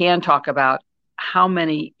 we can talk about how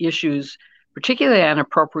many issues, particularly on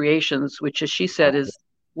appropriations, which, as she said, is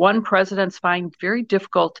one presidents find very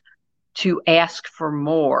difficult to ask for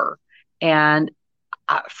more. And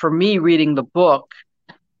for me, reading the book,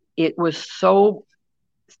 it was so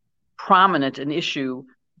prominent an issue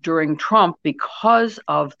during Trump because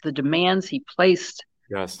of the demands he placed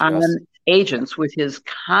on agents with his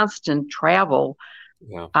constant travel.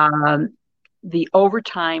 Yeah. The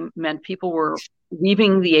overtime meant people were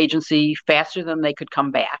leaving the agency faster than they could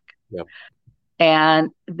come back. Yep. And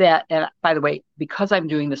by the way, because I'm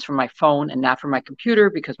doing this from my phone and not from my computer,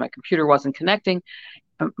 because my computer wasn't connecting,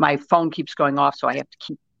 my phone keeps going off, so I have to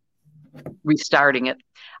keep restarting it.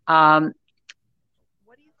 What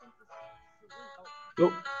do you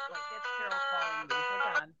think?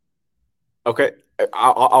 Okay,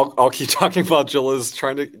 I'll keep talking while Jill is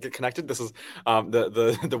trying to get connected. This is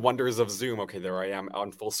the wonders of Zoom. Okay, there I am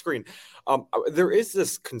on full screen. There is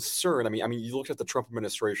this concern. I mean, you looked at the Trump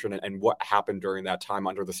administration and what happened during that time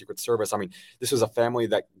under the Secret Service. I mean, this was a family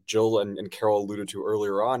that Jill and Carol alluded to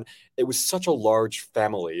earlier on. It was such a large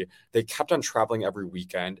family. They kept on traveling every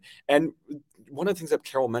weekend. And one of the things that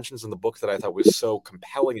Carol mentions in the book that I thought was so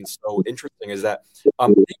compelling and so interesting is that they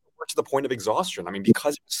were to the point of exhaustion. I mean,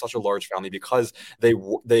 because it was such a large family, because they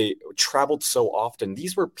traveled so often,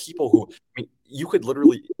 these were people who, I mean, you could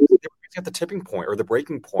literally, they were at the tipping point or the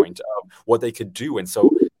breaking point of what they could do. And so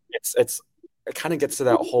it kind of gets to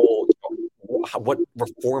that whole, what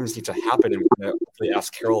reforms need to happen. And we're going to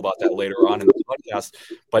ask Carol about that later on in the podcast.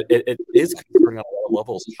 But it is concerning on a lot of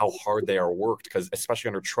levels how hard they are worked, because especially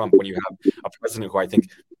under Trump, when you have a president who I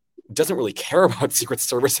think doesn't really care about Secret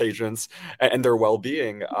Service agents and their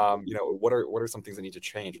well-being, what are some things that need to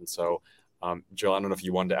change? And so, Jill, I don't know if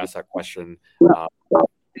you wanted to ask that question.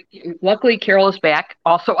 Luckily, Carol is back,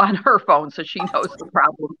 also on her phone, so she knows the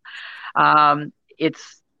problem. I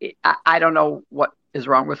don't know what is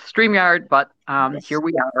wrong with StreamYard, but here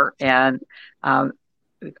we are, and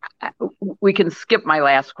we can skip my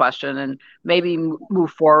last question and maybe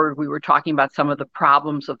move forward. We were talking about some of the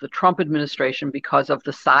problems of the Trump administration because of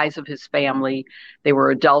the size of his family. They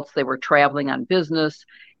were adults, they were traveling on business,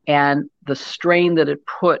 and the strain that it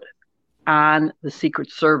put on the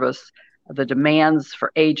Secret Service, the demands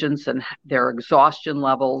for agents and their exhaustion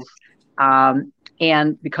levels,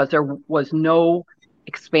 and because there was no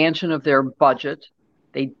expansion of their budget,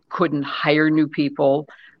 they couldn't hire new people.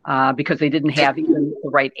 Because they didn't have even the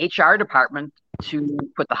right HR department to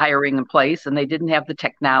put the hiring in place, and they didn't have the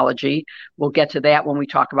technology. We'll get to that when we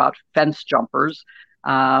talk about fence jumpers.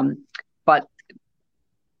 But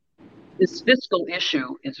this fiscal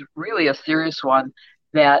issue is really a serious one,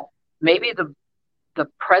 that maybe the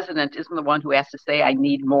president isn't the one who has to say, I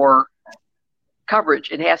need more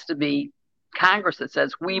coverage. It has to be Congress that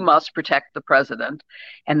says we must protect the president.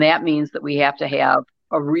 And that means that we have to have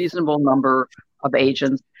a reasonable number of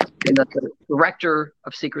agents, and that the director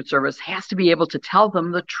of Secret Service has to be able to tell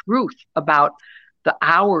them the truth about the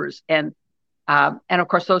hours. And of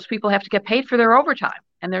course, those people have to get paid for their overtime,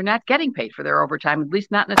 and they're not getting paid for their overtime, at least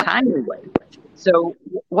not in a timely way. So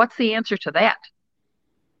what's the answer to that?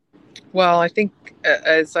 Well, I think,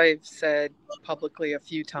 as I've said publicly a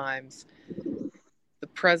few times, the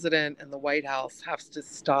president and the White House have to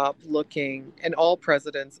stop looking, and all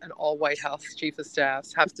presidents and all White House chief of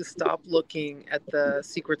staffs have to stop looking at the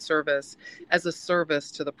Secret Service as a service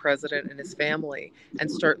to the president and his family, and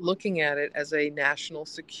start looking at it as a national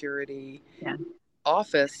security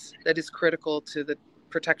office that is critical to the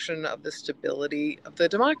protection of the stability of the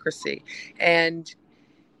democracy. And,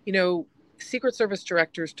 Secret Service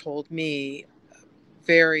directors told me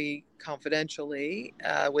very confidentially,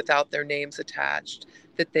 without their names attached,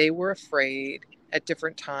 that they were afraid at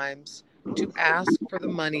different times to ask for the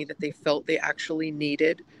money that they felt they actually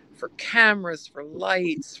needed for cameras, for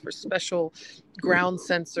lights, for special ground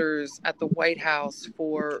sensors at the White House,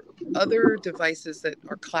 for other devices that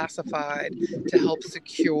are classified to help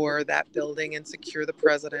secure that building and secure the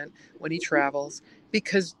president when he travels,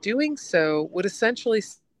 because doing so would essentially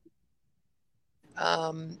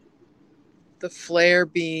the flare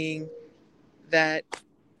being that,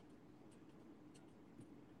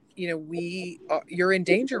 you're in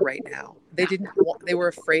danger right now. They were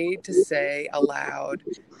afraid to say aloud,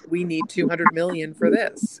 we need 200 million for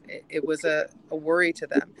this. It was a worry to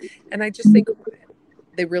them. And I just think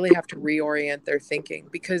they really have to reorient their thinking,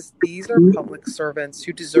 because these are public servants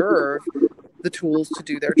who deserve the tools to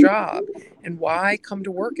do their job. And why come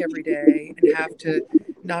to work every day and have to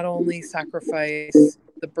not only sacrifice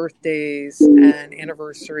the birthdays and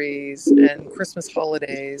anniversaries and Christmas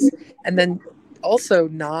holidays, and then also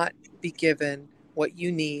not be given what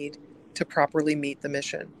you need to properly meet the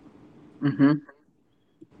mission. Mm-hmm.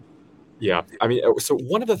 Yeah, so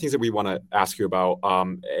one of the things that we want to ask you about,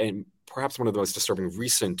 and perhaps one of the most disturbing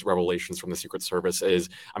recent revelations from the Secret Service is,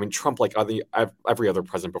 Trump, like every other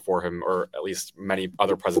president before him, or at least many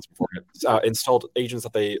other presidents before him, installed agents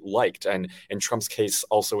that they liked. And in Trump's case,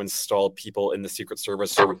 also installed people in the Secret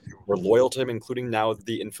Service who were loyal to him, including now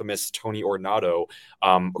the infamous Tony Ornato,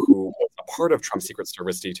 who was a part of Trump's Secret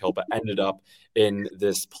Service detail, but ended up in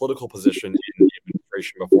this political position in the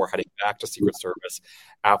administration before heading back to Secret Service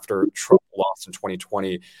after Trump lost in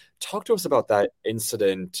 2020. Talk to us about that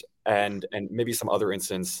incident and maybe some other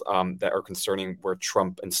incidents that are concerning, where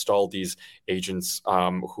Trump installed these agents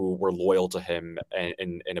who were loyal to him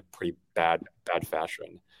in a pretty bad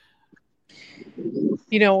fashion.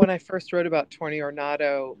 When I first wrote about Tony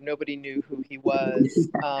Ornato, nobody knew who he was,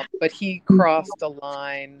 but he crossed a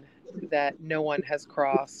line that no one has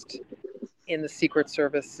crossed in the Secret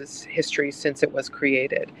Service's history since it was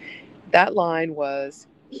created. That line was,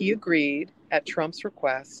 he agreed at Trump's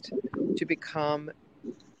request to become,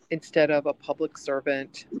 instead of a public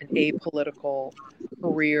servant, an apolitical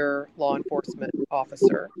career law enforcement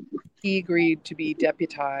officer. He agreed to be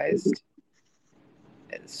deputized,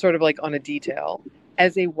 sort of like on a detail,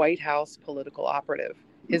 as a White House political operative.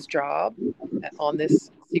 His job on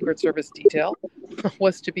this Secret Service detail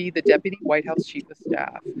was to be the Deputy White House Chief of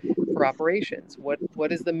Staff for Operations.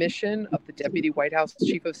 What is the mission of the Deputy White House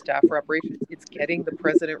Chief of Staff for Operations? It's getting the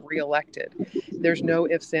president reelected. There's no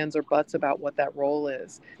ifs, ands, or buts about what that role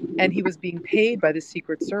is. And he was being paid by the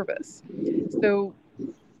Secret Service. So,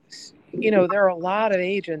 there are a lot of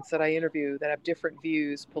agents that I interview that have different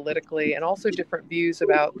views politically, and also different views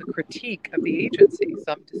about the critique of the agency.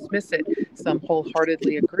 Some dismiss it, some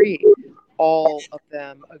wholeheartedly agree. All of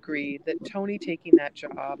them agreed that Tony taking that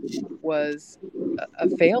job was a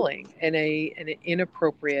failing and an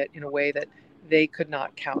inappropriate, in a way that they could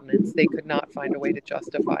not countenance. They could not find a way to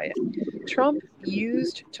justify it. Trump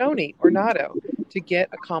used Tony Ornato to get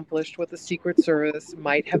accomplished what the Secret Service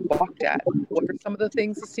might have balked at. What are some of the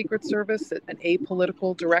things the Secret Service, that an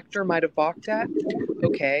apolitical director, might have balked at?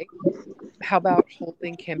 Okay. How about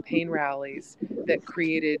holding campaign rallies that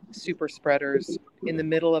created super spreaders in the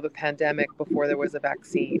middle of a pandemic before there was a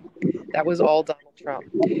vaccine? That was all Donald Trump.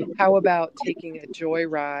 How about taking a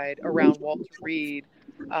joyride around Walter Reed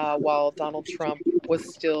while Donald Trump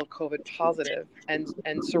was still COVID positive and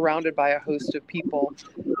surrounded by a host of people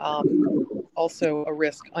also a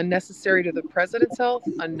risk, unnecessary to the president's health,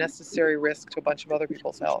 unnecessary risk to a bunch of other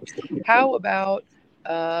people's health. How about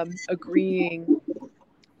agreeing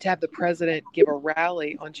to have the president give a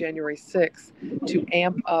rally on January 6th to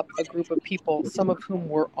amp up a group of people, some of whom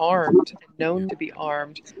were armed and known to be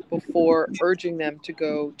armed, before urging them to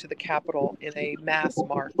go to the Capitol in a mass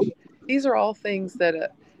march? These are all things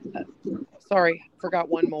that, sorry, forgot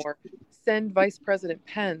one more. Send Vice President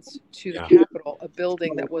Pence to the Capitol, a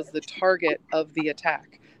building that was the target of the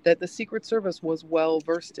attack, that the Secret Service was well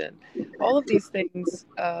versed in. All of these things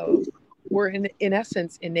were in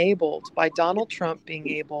essence enabled by Donald Trump being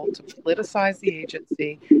able to politicize the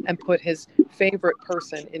agency and put his favorite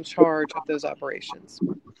person in charge of those operations.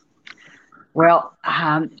 Well,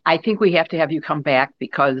 I think we have to have you come back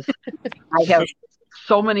because I have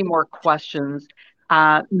so many more questions.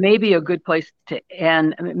 Maybe a good place to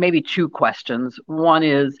end, maybe two questions. One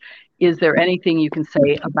is there anything you can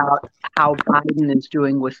say about how Biden is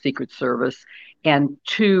doing with Secret Service? And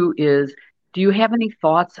two is, do you have any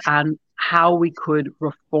thoughts on how we could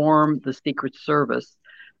reform the Secret Service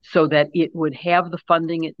so that it would have the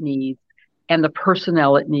funding it needs and the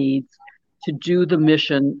personnel it needs to do the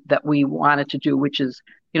mission that we want it to do, which is,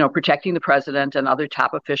 protecting the president and other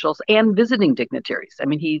top officials and visiting dignitaries. I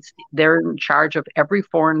mean, they're in charge of every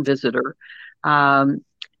foreign visitor.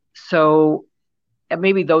 So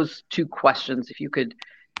maybe those two questions, if you could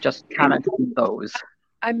just comment on those.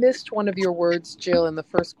 I missed one of your words, Jill, in the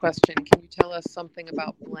first question. Can you tell us something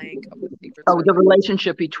about blank of the Secret Service? The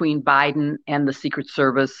relationship between Biden and the Secret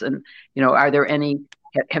Service, and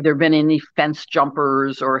have there been any fence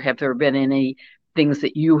jumpers, or have there been any things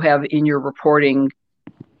that you have in your reporting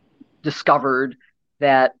discovered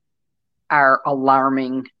that are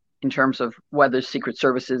alarming in terms of whether Secret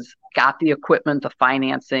Services got the equipment, the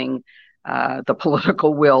financing, the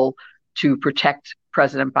political will to protect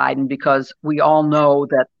President Biden? Because we all know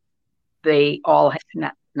that they all,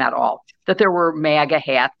 not all, that there were MAGA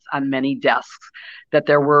hats on many desks, that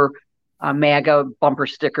there were MAGA bumper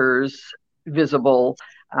stickers visible,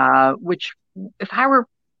 which if I were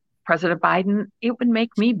President Biden, it would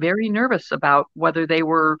make me very nervous about whether they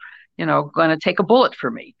were, going to take a bullet for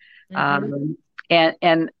me. Mm-hmm.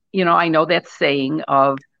 And I know that saying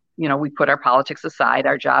of, we put our politics aside.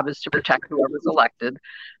 Our job is to protect whoever's elected.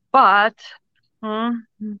 But I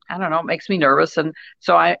don't know, it makes me nervous. And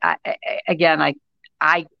so I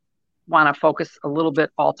want to focus a little bit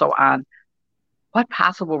also on what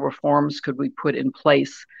possible reforms could we put in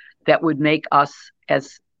place that would make us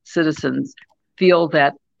as citizens feel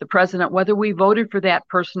that the president, whether we voted for that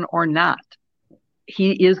person or not,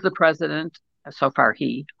 he is the president. So far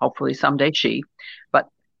he, hopefully someday she, but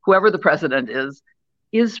whoever the president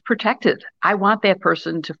is protected. I want that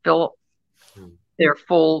person to fill their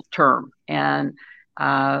full term. And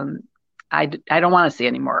I don't want to see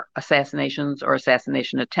any more assassinations or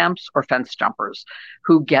assassination attempts or fence jumpers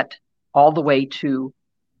who get all the way to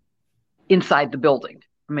inside the building.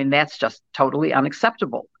 I mean, that's just totally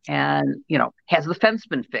unacceptable. And, has the fence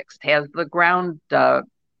been fixed? Has the ground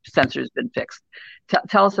sensors been fixed?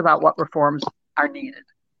 Tell us about what reforms are needed.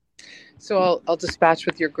 So I'll dispatch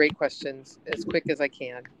with your great questions as quick as I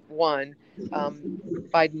can. One,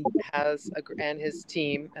 Biden and his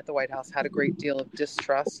team at the White House had a great deal of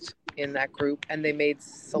distrust in that group, and they made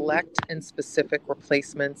select and specific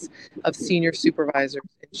replacements of senior supervisors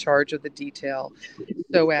in charge of the detail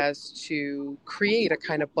so as to create a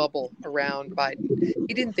kind of bubble around Biden.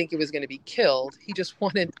 He didn't think he was going to be killed. He just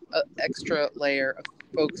wanted an extra layer of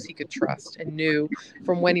folks he could trust and knew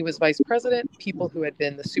from when he was vice president, people who had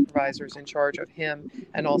been the supervisors in charge of him,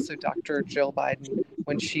 and also Dr. Jill Biden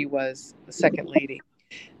when she was the second lady.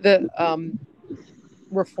 The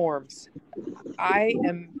reforms. I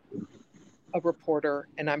am a reporter,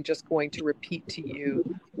 and I'm just going to repeat to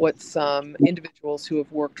you what some individuals who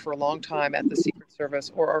have worked for a long time at the Secret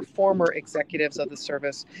Service or are former executives of the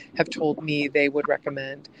service have told me they would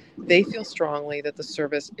recommend. They feel strongly that the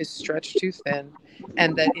service is stretched too thin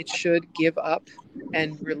and that it should give up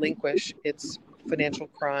and relinquish its financial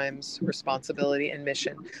crimes responsibility and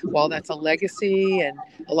mission. While that's a legacy and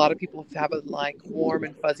a lot of people have a warm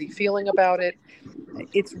and fuzzy feeling about it,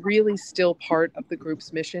 it's really still part of the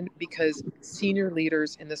group's mission because senior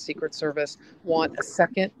leaders in the Secret Service want a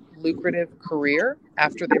second lucrative career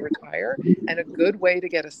after they retire. And a good way to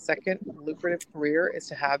get a second lucrative career is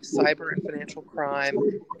to have cyber and financial crime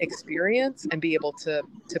experience and be able to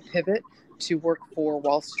pivot to work for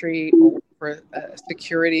Wall Street or for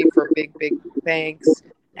security for big banks.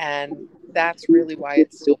 And that's really why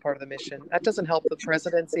it's still part of the mission. That doesn't help the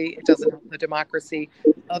presidency. It doesn't help the democracy.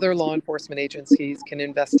 other law enforcement agencies can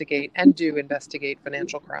investigate and do investigate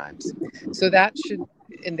financial crimes. So that should,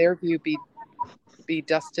 in their view, be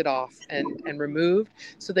dusted off and removed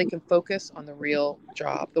so they can focus on the real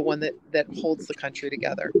job, the one that holds the country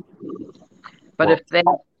together. But if that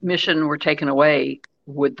mission were taken away,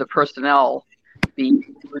 would the personnel be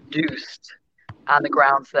reduced on the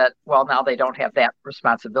grounds that, well, now they don't have that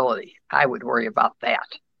responsibility? I would worry about that.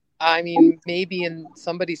 I mean, maybe in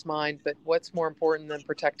somebody's mind, but what's more important than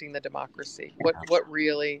protecting the democracy? What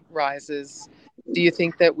really rises? Do you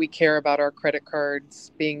think that we care about our credit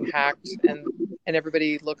cards being hacked and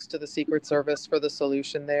everybody looks to the Secret Service for the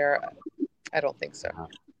solution there? I don't think so.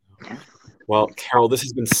 Well, Carol, this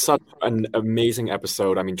has been such an amazing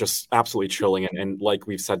episode. I mean, just absolutely chilling. And like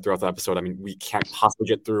we've said throughout the episode, I mean, we can't possibly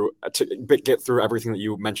get through everything that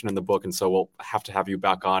you mentioned in the book. And so we'll have to have you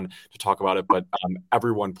back on to talk about it. But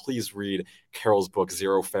everyone, please read Carol's book,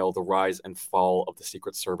 Zero Fail, The Rise and Fall of the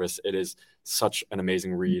Secret Service. It is such an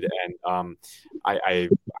amazing read. And I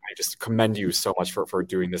just commend you so much for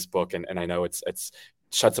doing this book. And I know it's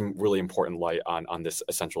shed some really important light on this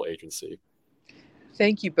essential agency.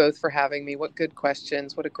 Thank you both for having me. What good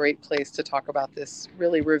questions. What a great place to talk about this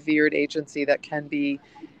really revered agency that can be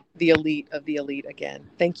the elite of the elite again.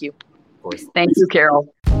 Thank you. Of course. Thank you,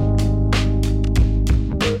 Carol.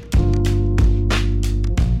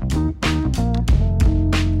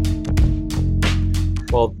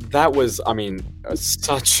 Well, that was, I mean,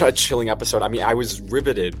 such a chilling episode. I mean, I was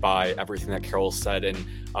riveted by everything that Carol said, and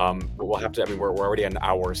we'll have to, I mean, we're already at an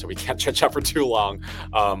hour, so we can't chit-chat for too long.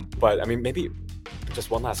 But I mean, maybe just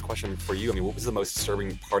one last question for you. I mean, what was the most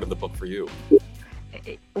disturbing part of the book for you?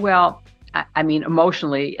 Well, I mean,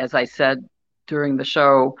 emotionally, as I said during the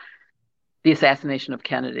show, the assassination of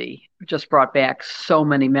Kennedy just brought back so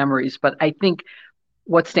many memories. But I think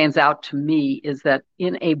what stands out to me is that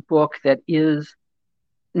in a book that is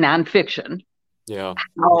nonfiction, how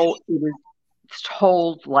it is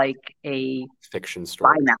told like a fiction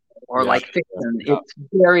story or like fiction. It's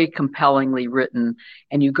very compellingly written,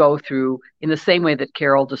 and you go through in the same way that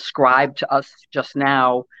Carol described to us just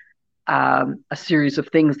now a series of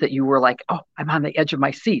things that you were like, oh, I'm on the edge of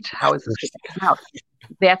my seat. How is this going to come out?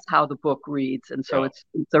 That's how the book reads, and so it's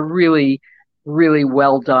a really, really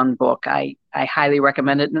well done book. I highly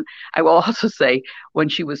recommend it. And I will also say, when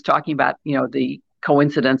she was talking about the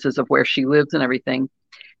coincidences of where she lives and everything,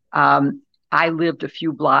 I lived a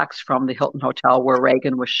few blocks from the Hilton Hotel where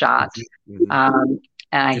Reagan was shot. And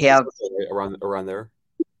I have around there.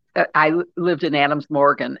 I lived in Adams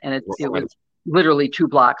Morgan, and it was literally 2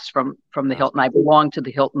 blocks from the Hilton. I belonged to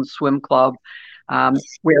the Hilton Swim Club,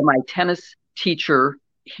 where my tennis teacher,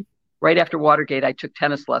 right after Watergate, I took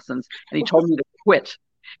tennis lessons, and he told me to quit.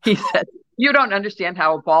 He said, "You don't understand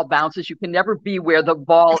how a ball bounces. You can never be where the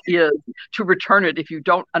ball is to return it if you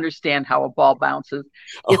don't understand how a ball bounces."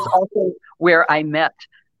 It's also where I met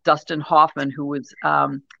Dustin Hoffman, who was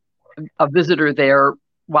a visitor there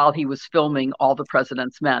while he was filming All the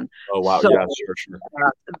President's Men. Oh, wow. So, yeah,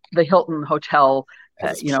 sure. The Hilton Hotel,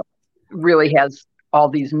 really has all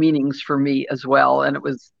these meanings for me as well. And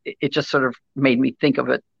it just sort of made me think of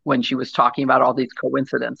it when she was talking about all these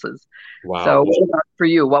coincidences. Wow. So what about for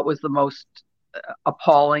you, what was the most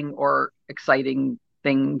appalling or exciting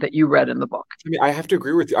thing that you read in the book? I mean, I have to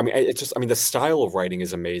agree with you. I mean, the style of writing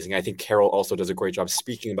is amazing. I think Carol also does a great job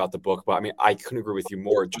speaking about the book, but I mean, I couldn't agree with you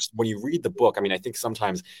more. Just when you read the book, I mean, I think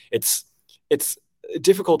sometimes it's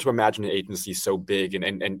difficult to imagine an agency so big,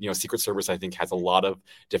 and Secret Service, I think, has a lot of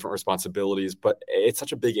different responsibilities, but it's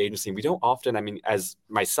such a big agency. We don't often, I mean, as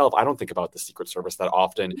myself, I don't think about the Secret Service that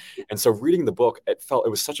often. And so reading the book, it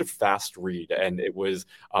was such a fast read, and it was,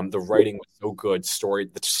 the writing was so good.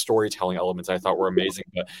 The storytelling elements I thought were amazing,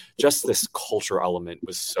 but just this culture element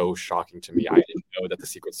was so shocking to me. I didn't know that the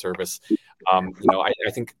Secret Service,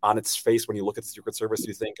 I think on its face, when you look at the Secret Service,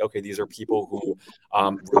 you think, okay, these are people who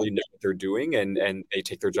really know what they're doing, and they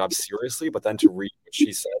take their job seriously. But then to read what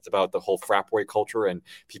she says about the whole frat boy culture and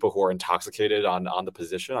people who are intoxicated on the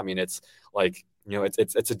position, I mean, it's like,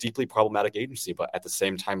 it's a deeply problematic agency, but at the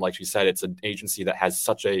same time, like she said, it's an agency that has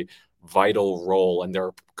such a vital role, and there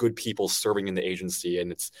are good people serving in the agency,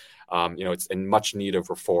 and it's in much need of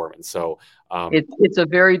reform. And so it's a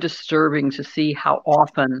very disturbing to see how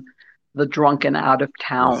often the drunken out of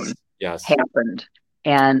town happened,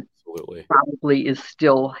 and absolutely probably is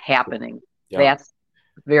still happening. Yeah. That's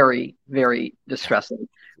very, very distressing.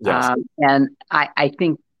 Yes. And I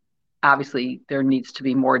think obviously there needs to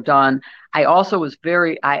be more done. I also was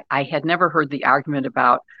I had never heard the argument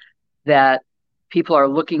about that people are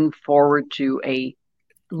looking forward to a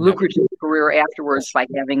lucrative career afterwards by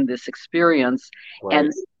having this experience. Right.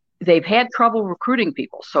 And they've had trouble recruiting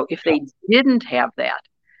people. So if they didn't have that,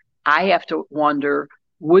 I have to wonder,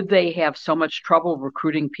 would they have so much trouble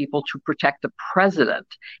recruiting people to protect the president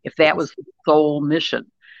if that was the sole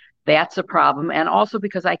mission? That's a problem. And also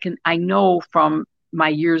because I know from my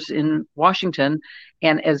years in Washington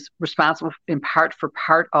and as responsible in part for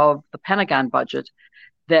part of the Pentagon budget,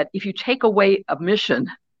 that if you take away a mission,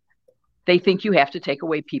 they think you have to take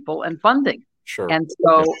away people and funding. Sure. And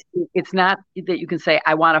so it's not that you can say,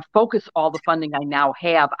 I want to focus all the funding I now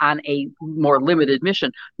have on a more limited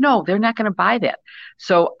mission. No, they're not going to buy that.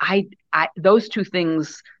 So those two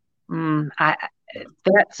things,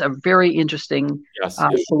 that's a very interesting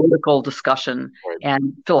political discussion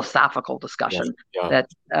and philosophical discussion that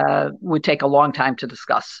would take a long time to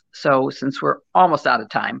discuss. So since we're almost out of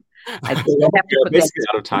time, I think we'll have to basically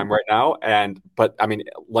out of time right now. But I mean,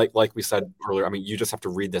 like we said earlier, I mean, you just have to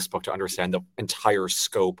read this book to understand the entire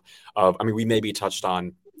scope of, I mean, we maybe touched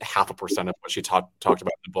on 0.5% of what she talked about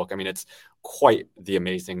in the book. I mean, it's quite the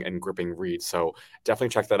amazing and gripping read. So definitely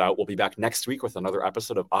check that out. We'll be back next week with another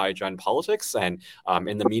episode of iGen Politics. And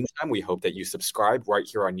in the meantime, we hope that you subscribe right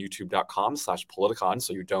here on youtube.com/Politicon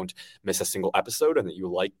so you don't miss a single episode, and that you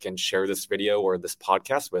like and share this video or this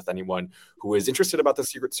podcast with anyone who is interested about the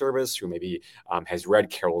Secret Service, who maybe has read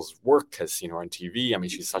Carol's work, has seen her on TV. I mean,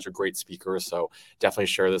 she's such a great speaker. So definitely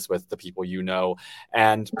share this with the people you know.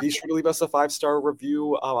 And be sure to leave us a 5-star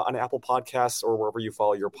review on Apple Podcasts or wherever you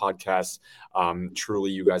follow your podcasts. Truly,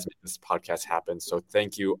 you guys make this podcast happen. So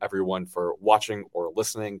thank you, everyone, for watching or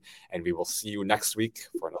listening. And we will see you next week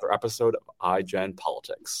for another episode of iGen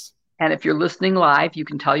Politics. And if you're listening live, you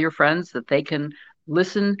can tell your friends that they can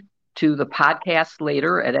listen to the podcast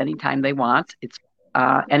later at any time they want. It's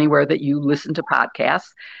anywhere that you listen to podcasts,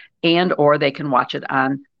 and or they can watch it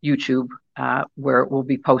on YouTube, where it will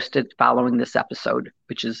be posted following this episode,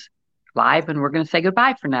 which is live. And we're going to say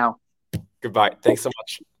goodbye for now. Goodbye. Thanks so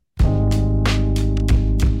much.